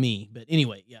incredible to me. But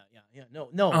anyway, yeah. No,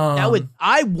 that would,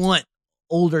 I want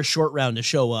older Short Round to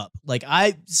show up. Like,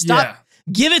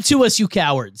 give it to us, you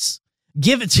cowards.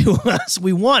 Give it to us.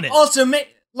 We want it. Also,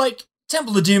 like,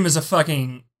 Temple of Doom is a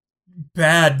fucking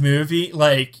bad movie.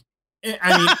 Like,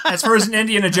 I mean, as far as an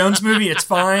Indiana Jones movie, it's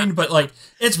fine, but, like,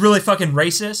 it's really fucking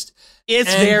racist.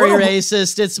 It's very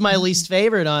racist. It's my least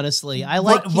favorite, honestly. I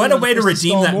like what a way to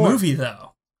redeem that movie,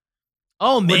 though.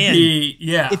 Oh, man.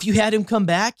 Yeah. If you had him come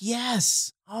back,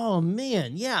 yes. Oh,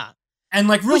 man, yeah. And,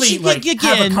 like, really,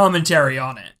 have a commentary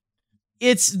on it.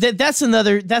 It's that's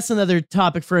another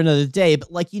topic for another day.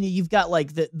 But, like, you've got,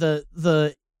 like, the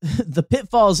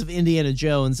pitfalls of Indiana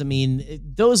Jones. I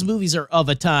mean, those movies are of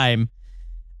a time,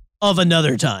 of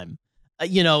another time.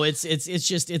 It's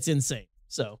insane.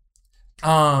 So,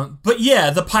 but yeah,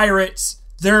 the pirates,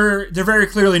 they're very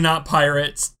clearly not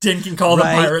pirates. Din can call them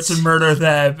pirates and murder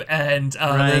them, and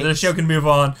the show can move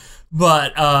on.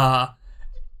 But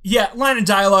yeah, line of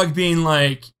dialogue being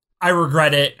like, "I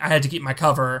regret it. I had to keep my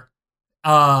cover."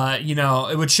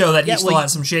 It would show that he still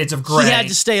had some shades of gray. He had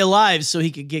to stay alive so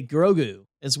he could get Grogu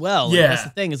as well. Yeah, that's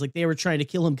the thing. Is like they were trying to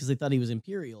kill him because they thought he was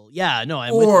Imperial. Yeah, no,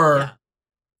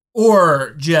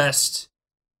 or just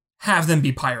have them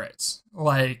be pirates.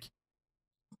 Like,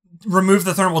 remove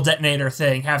the thermal detonator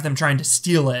thing, have them trying to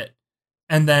steal it,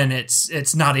 and then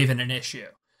it's not even an issue.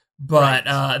 But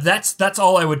that's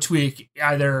all I would tweak,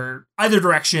 either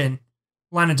direction,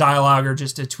 line of dialogue, or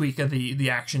just a tweak of the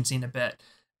action scene a bit.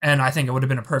 And I think it would have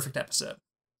been a perfect episode.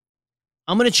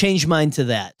 I'm going to change mine to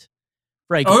that.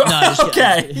 Right.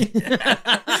 Okay.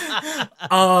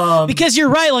 Because you're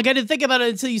right. Like, I didn't think about it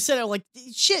until you said it. I'm like,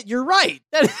 shit, you're right.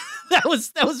 That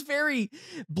was very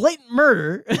blatant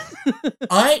murder.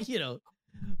 I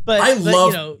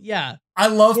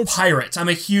love pirates. I'm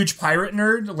a huge pirate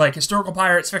nerd, like historical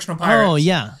pirates, fictional pirates. Oh,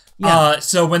 yeah.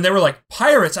 So when they were like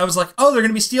pirates, I was like, oh, they're going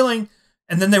to be stealing.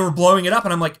 And then they were blowing it up.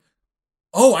 And I'm like,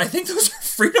 oh, I think those are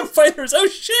freedom fighters. Oh,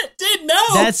 shit, Din, no.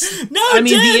 I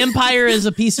mean, the Empire is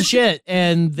a piece of shit.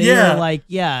 And they're like,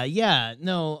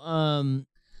 no.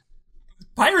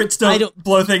 Pirates don't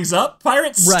blow things up.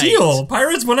 Pirates steal.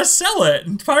 Pirates want to sell it.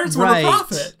 And pirates want to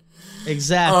profit.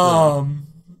 Exactly.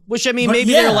 Which, I mean,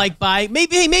 maybe they're like maybe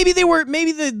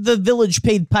the village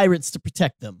paid pirates to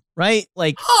protect them, right?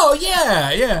 Like, oh,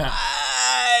 yeah.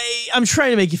 I'm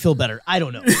trying to make you feel better. I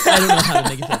don't know how to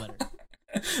make you feel better.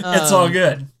 It's all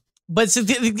good. But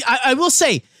I will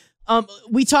say,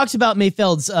 we talked about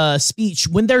Mayfeld's speech.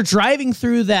 When they're driving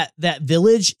through that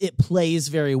village, it plays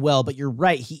very well. But you're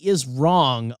right, he is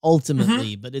wrong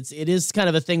ultimately. Mm-hmm. But it is kind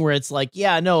of a thing where it's like,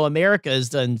 yeah, no, America has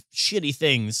done shitty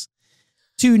things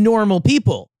to normal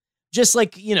people. Just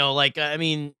like, I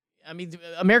mean,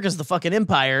 America's the fucking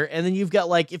empire, and then you've got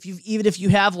like if you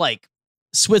have like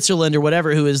Switzerland or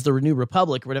whatever, who is the New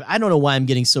Republic or whatever. I don't know why I'm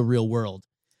getting so real world.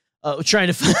 Trying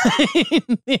to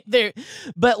find there,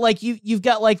 but like you've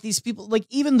got like these people, like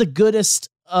even the goodest,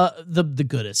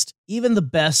 even the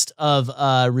best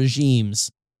of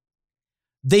regimes,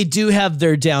 they do have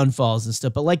their downfalls and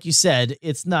stuff. But like you said,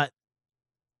 it's not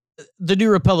the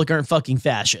New Republic aren't fucking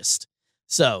fascist.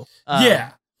 So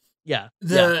the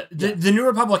New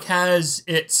Republic has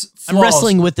its flaws. I'm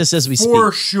wrestling with this as we speak,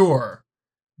 for sure,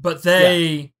 but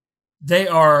they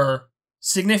are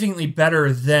significantly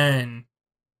better than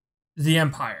the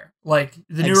Empire. Like,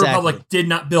 the New Republic did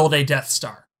not build a Death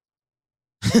Star.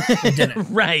 It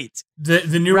didn't. Right.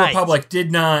 The New Republic did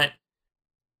not,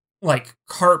 like,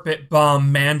 carpet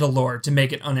bomb Mandalore to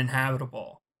make it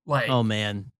uninhabitable. Like, oh,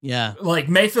 man. Yeah. Like,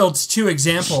 Mayfield's two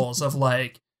examples of,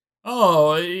 like,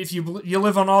 oh, if you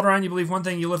live on Alderaan, you believe one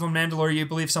thing, you live on Mandalore, you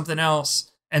believe something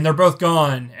else, and they're both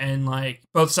gone, and, like,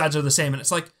 both sides are the same. And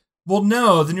it's like, well,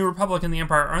 no, the New Republic and the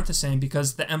Empire aren't the same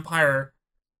because the Empire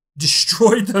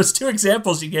destroyed those two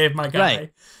examples you gave, my guy.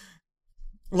 Right.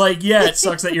 Like, yeah, it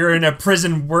sucks that you're in a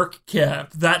prison work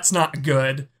camp. That's not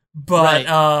good. But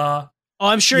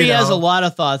I'm sure he has a lot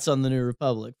of thoughts on the New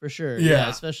Republic, for sure. Yeah,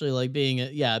 especially like being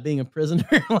a prisoner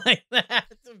like that.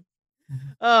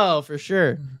 Oh, for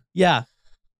sure. Yeah.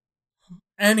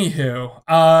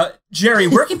 Anywho, Jerry,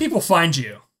 where can people find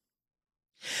you?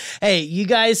 Hey, you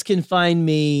guys can find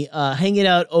me hanging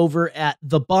out over at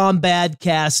the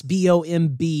Bombadcast,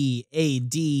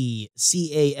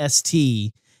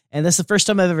 BOMBADCAST. And that's the first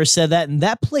time I've ever said that, and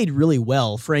that played really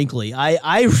well, frankly.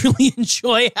 I really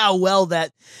enjoy how well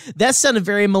that sounded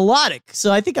very melodic,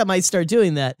 so I think I might start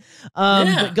doing that.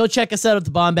 But go check us out at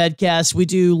the Bombadcast. We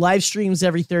do live streams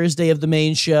every Thursday of the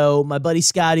main show. My buddy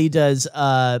Scotty does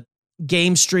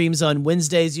game streams on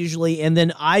Wednesdays usually, and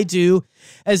then I do,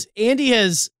 as Andy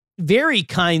has very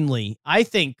kindly, I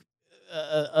think,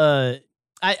 I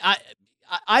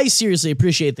seriously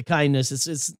appreciate the kindness.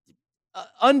 It's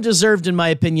undeserved in my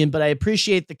opinion, but I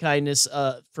appreciate the kindness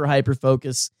for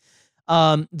Hyperfocus.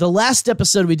 The last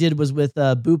episode we did was with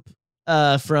Boop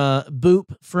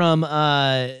from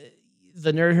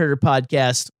the Nerd Herder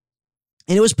podcast,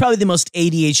 and it was probably the most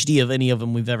ADHD of any of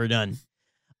them we've ever done.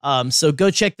 So go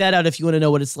check that out if you want to know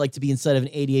what it's like to be inside of an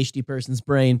ADHD person's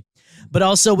brain. But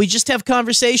also, we just have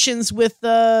conversations with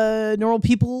normal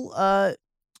people,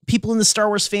 people in the Star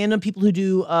Wars fandom, people who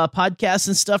do podcasts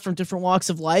and stuff from different walks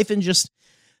of life, and just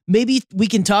maybe we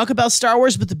can talk about Star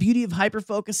Wars. But the beauty of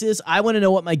Hyperfocus is I want to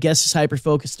know what my guest is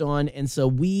hyper-focused on, and so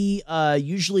we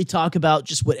usually talk about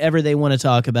just whatever they want to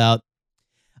talk about.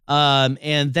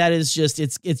 And that is just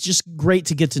it's just great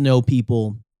to get to know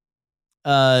people.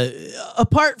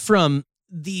 Apart from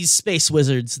these space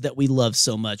wizards that we love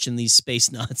so much and these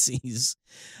space Nazis,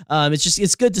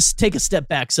 it's good to take a step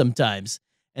back sometimes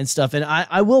and stuff. And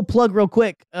I will plug real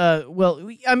quick. I've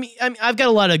got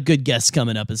a lot of good guests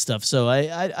coming up and stuff, so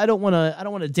I don't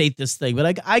want to date this thing,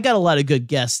 but I got a lot of good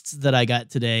guests that I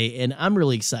got today, and I'm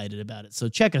really excited about it. So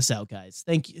check us out, guys.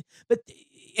 Thank you. But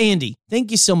Andy, thank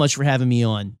you so much for having me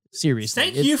on. Seriously,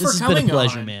 thank you for coming on. This has been a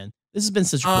pleasure, man. This has been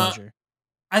such a pleasure.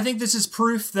 I think this is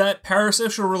proof that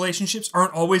parasocial relationships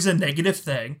aren't always a negative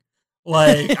thing.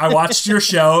 Like, I watched your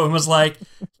show and was like,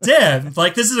 damn,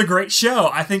 like, this is a great show.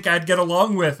 I think I'd get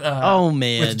along with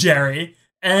with Jerry.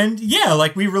 And yeah,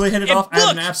 like, we really hit it off. I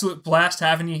had an absolute blast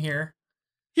having you here.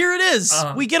 Here it is.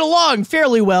 We get along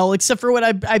fairly well, except for when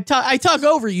I talk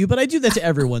over you, but I do that to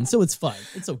everyone, so it's fine.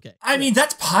 It's okay. I mean,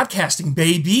 that's podcasting,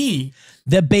 baby.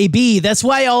 The baby. That's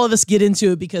why all of us get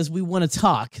into it, because we want to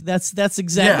talk. That's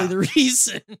exactly the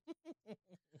reason.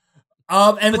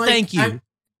 But thank you.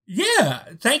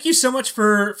 Thank you so much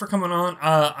for coming on.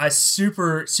 I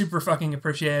super fucking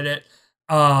appreciate it.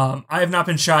 I have not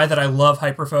been shy that I love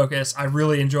Hyperfocus. I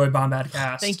really enjoy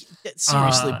Bombadcast. Thank you.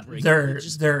 Seriously,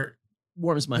 they're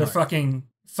warms my heart. They're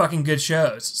fucking good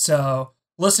shows. So,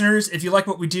 listeners, if you like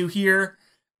what we do here,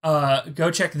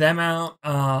 go check them out.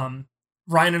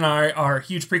 Ryan and I are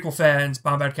huge prequel fans.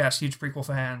 Bombadcast, huge prequel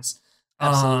fans.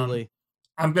 Absolutely.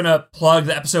 I'm gonna plug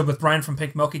the episode with Brian from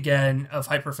Pink Milk again of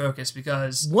Hyperfocus,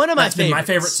 because that's been my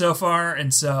favorite so far,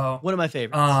 and so one of my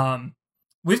favorites.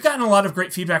 We've gotten a lot of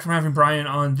great feedback from having Brian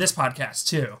on this podcast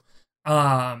too.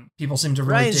 People seem to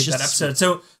really dig that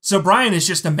episode. So Brian is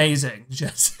just amazing.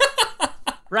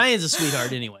 Brian's a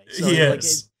sweetheart anyway. So he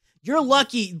is. You're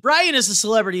lucky. Brian is a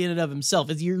celebrity in and of himself.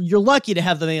 You're lucky to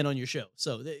have the man on your show.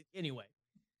 So anyway.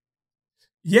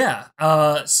 Yeah.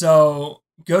 So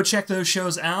go check those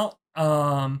shows out.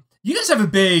 You guys have a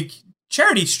big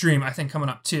charity stream, I think, coming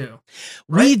up too.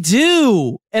 Right? We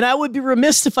do. And I would be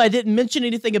remiss if I didn't mention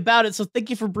anything about it. So thank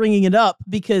you for bringing it up,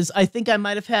 because I think I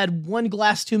might have had one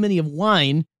glass too many of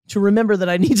wine to remember that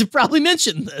I need to probably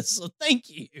mention this. So thank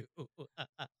you.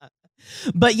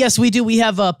 But yes, we do. We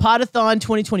have a Podathon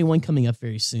 2021 coming up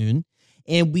very soon,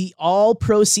 and all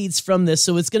proceeds from this.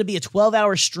 So it's going to be a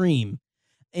 12-hour stream.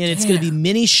 And it's going to be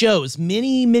many shows,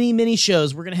 many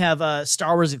shows. We're going to have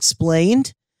Star Wars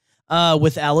Explained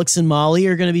with Alex and Molly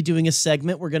are going to be doing a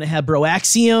segment. We're going to have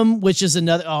Broaxium, which is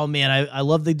another. Oh, man, I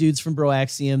love the dudes from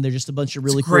Broaxium. They're just a bunch of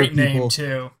really cool people. Great name,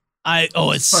 too.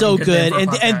 It's so good.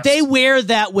 And they wear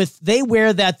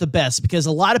that the best, because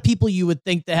a lot of people you would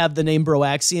think to have the name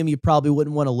Broaxium, you probably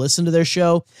wouldn't want to listen to their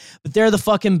show, but they're the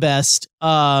fucking best.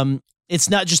 It's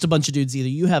not just a bunch of dudes either.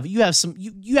 You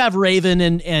have Raven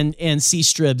and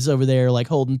C-Stribs over there, like,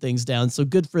 holding things down. So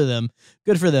good for them.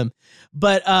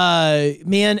 But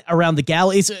man, Around the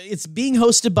Galaxy, it's being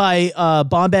hosted by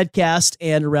Bombadcast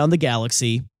and Around the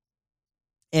Galaxy,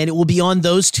 and it will be on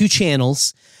those two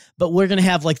channels. But we're going to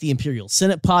have, like, the Imperial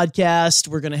Senate podcast.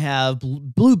 We're going to have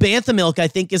Blue Bantha Milk, I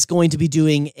think, is going to be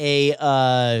doing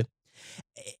an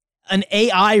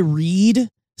AI read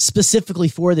specifically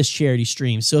for this charity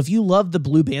stream. So if you love the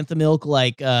Blue Bantha Milk,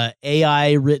 like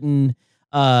AI written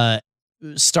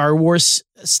Star Wars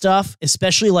stuff,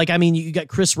 especially, like, I mean, you got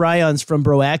Chris Ryans from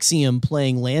Broaxium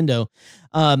playing Lando.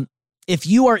 If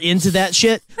you are into that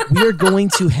shit, we are going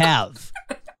to have,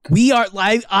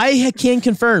 I can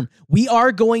confirm, we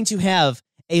are going to have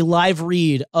a live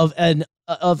read of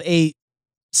a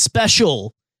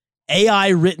special AI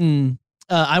written.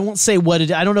 I won't say what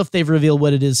it. I don't know if they've revealed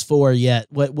what it is for yet.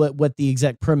 What the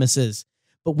exact premise is,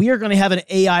 but we are going to have an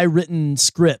AI written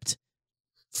script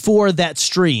for that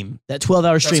stream, that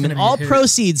 12-hour stream, and all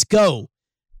proceeds go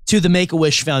to the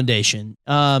Make-A-Wish Foundation.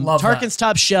 Tarkin's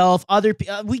Top Shelf.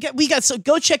 We got. So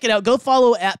go check it out. Go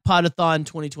follow at Podathon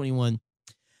 2021.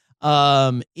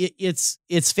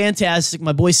 It's fantastic.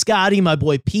 My boy Scotty, my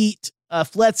boy Pete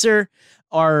Fletzer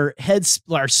are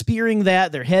spearing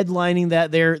that. They're headlining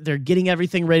that. They're getting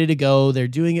everything ready to go. They're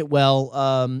doing it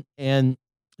well. And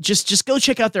just go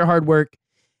check out their hard work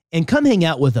and come hang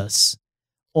out with us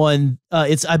on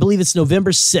I believe it's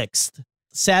November 6th,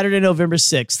 Saturday, November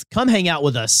 6th. Come hang out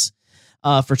with us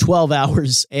for 12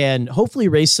 hours and hopefully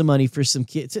raise some money for some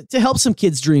kids to help some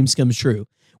kids' dreams come true.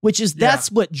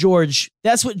 That's what George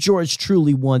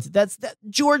truly wanted.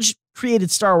 George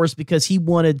created Star Wars because he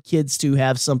wanted kids to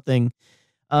have something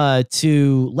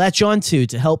to latch onto,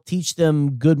 to help teach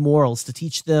them good morals, to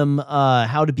teach them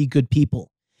how to be good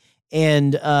people.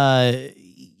 And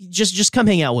just come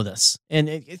hang out with us.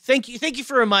 And thank you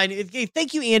for reminding.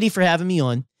 Thank you, Andy, for having me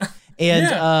on.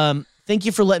 And thank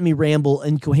you for letting me ramble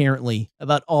incoherently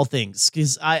about all things,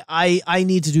 because I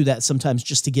need to do that sometimes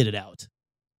just to get it out.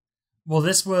 Well,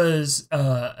 this was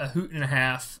a hoot and a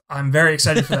half. I'm very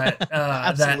excited for that.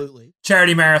 Absolutely. That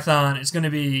charity marathon. It's gonna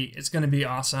be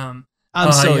awesome.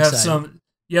 I'm so excited.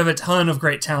 You have a ton of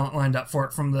great talent lined up for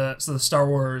it from the Star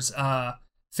Wars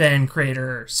fan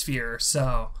creator sphere.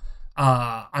 So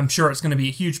I'm sure it's gonna be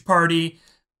a huge party.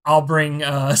 I'll bring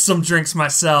some drinks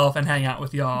myself and hang out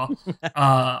with y'all.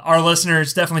 Our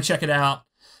listeners, definitely check it out.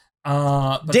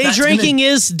 Day drinking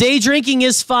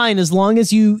is fine as long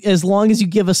as you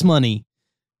give us money,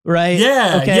 right?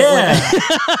 Yeah, okay.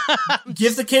 Yeah.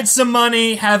 Give the kids some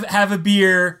money. Have a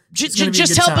beer. Just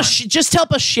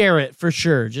help us share it for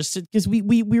sure. Just because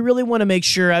we really want to make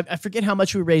sure. I forget how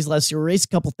much we raised last year. We raised a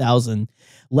couple thousand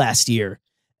last year,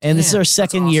 and this is our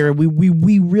second year.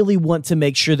 We really want to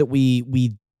make sure that we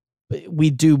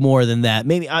do more than that.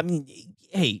 Maybe, I mean,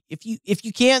 hey, if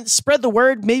you can't spread the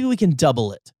word, maybe we can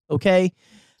double it. Okay,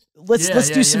 let's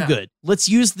do some good. Let's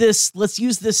use this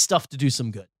stuff to do some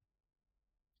good.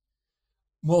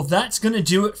 Well, that's going to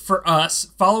do it for us.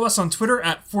 Follow us on Twitter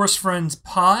at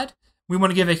ForceFriendsPod. We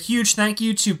want to give a huge thank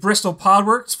you to Bristol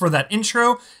Podworks for that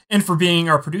intro and for being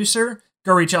our producer.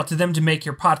 Go reach out to them to make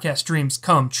your podcast dreams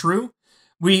come true.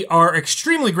 We are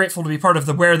extremely grateful to be part of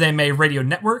the Where They May Radio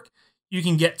Network. You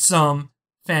can get some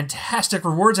fantastic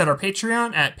rewards at our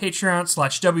Patreon at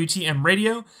patreon.com/WTM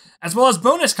Radio, as well as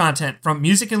bonus content from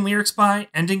Music and Lyrics by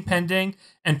Ending Pending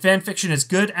and Fanfiction is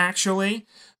Good, actually.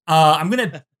 I'm going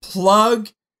to plug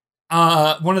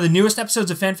one of the newest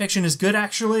episodes of Fanfiction is Good,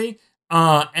 actually.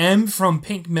 M from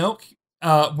Pink Milk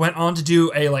went on to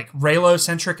do a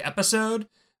Reylo-centric episode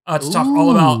to talk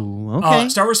all about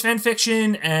Star Wars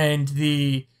fanfiction and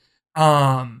the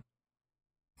kind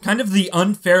of the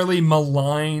unfairly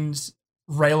maligned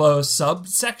Reylo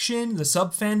subsection, the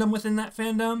sub fandom within that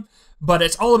fandom, but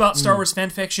it's all about Star Wars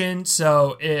fanfiction.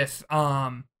 So if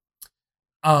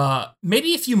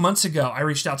maybe a few months ago I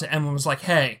reached out to Em and was like,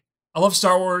 hey, I love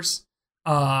Star Wars.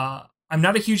 I'm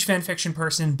not a huge fanfiction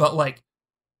person, but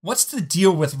what's the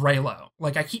deal with Reylo?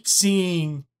 I keep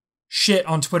seeing shit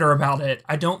on Twitter about it.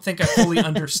 I don't think I fully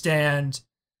understand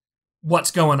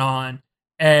what's going on.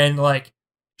 And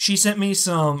she sent me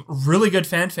some really good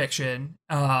fan fiction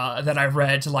that I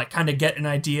read to kind of get an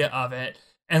idea of it,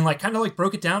 and kind of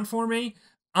broke it down for me.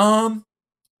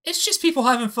 It's just people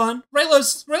having fun.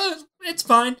 Reylo's it's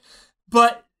fine,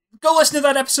 but go listen to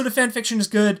that episode of Fanfiction is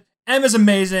Good. Em is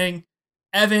amazing.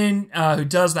 Evan, who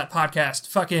does that podcast,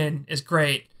 fucking is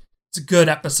great. It's a good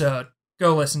episode.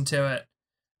 Go listen to it.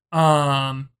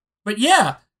 But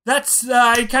yeah. That's,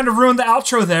 I kind of ruined the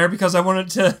outro there because I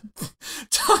wanted to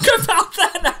talk about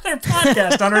that other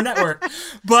podcast on our network.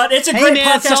 But it's a great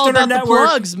podcast on our network.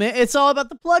 Plugs, man. It's all about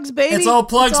the plugs, baby. It's all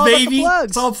plugs, baby.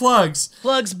 It's all plugs.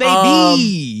 Plugs,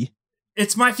 baby.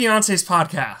 It's my fiance's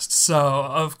podcast, so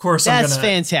of course that's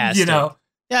fantastic.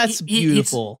 That's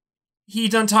beautiful. He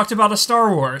done talked about a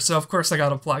Star Wars, so of course I got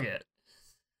to plug it.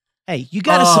 Hey, you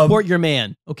got to support your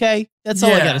man, okay? That's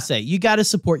all I got to say. You got to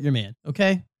support your man,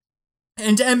 okay?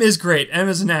 And Em is great. Em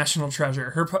is a national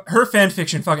treasure. Her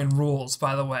fanfiction fucking rules,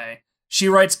 by the way. She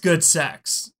writes good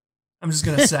sex. I'm just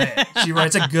going to say it. She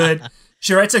writes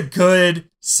a good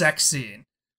sex scene.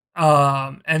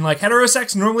 And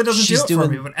heterosex normally doesn't do it for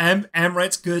me, but Em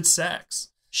writes good sex.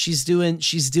 She's doing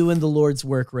the Lord's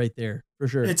work right there, for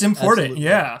sure. It's important. Absolutely.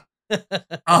 Yeah.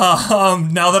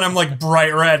 Now that I'm like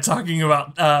bright red talking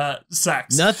about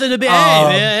sex. Nothing to be. Hey,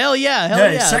 man, hell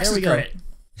yeah. Sex there is we go. great.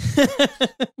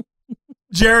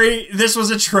 Jerry, this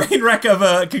was a train wreck of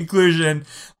a conclusion.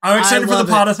 I'm excited for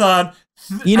the podathon.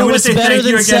 You know what's better thank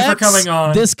than you again sex? for coming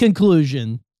on. This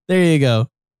conclusion. There you go.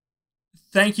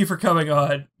 Thank you for coming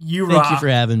on. You Thank rock. you for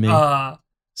having me.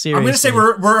 Seriously. I'm going to say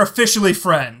we're officially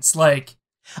friends. Like,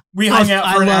 we hung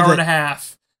out for an hour and a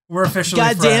half. We're officially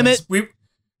God friends. damn it. We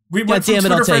went from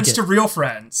Twitter friends to real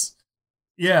friends.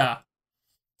 Yeah.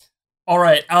 All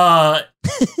right.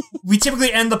 We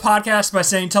typically end the podcast by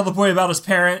saying, tell the boy about his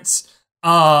parents.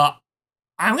 I'm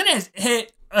going to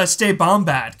hit Stay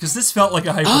Bombad because this felt like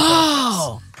a hyper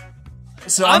Oh!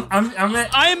 So I'm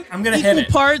gonna hit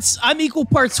it. I'm equal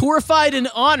parts horrified and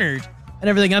honored and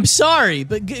everything. I'm sorry,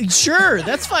 but sure,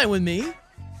 that's fine with me.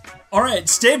 All right,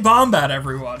 Stay Bombad,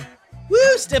 everyone.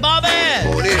 Woo, Stay Bombad.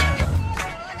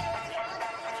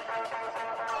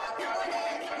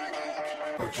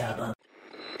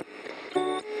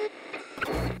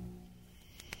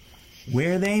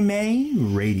 Where They May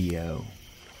Radio.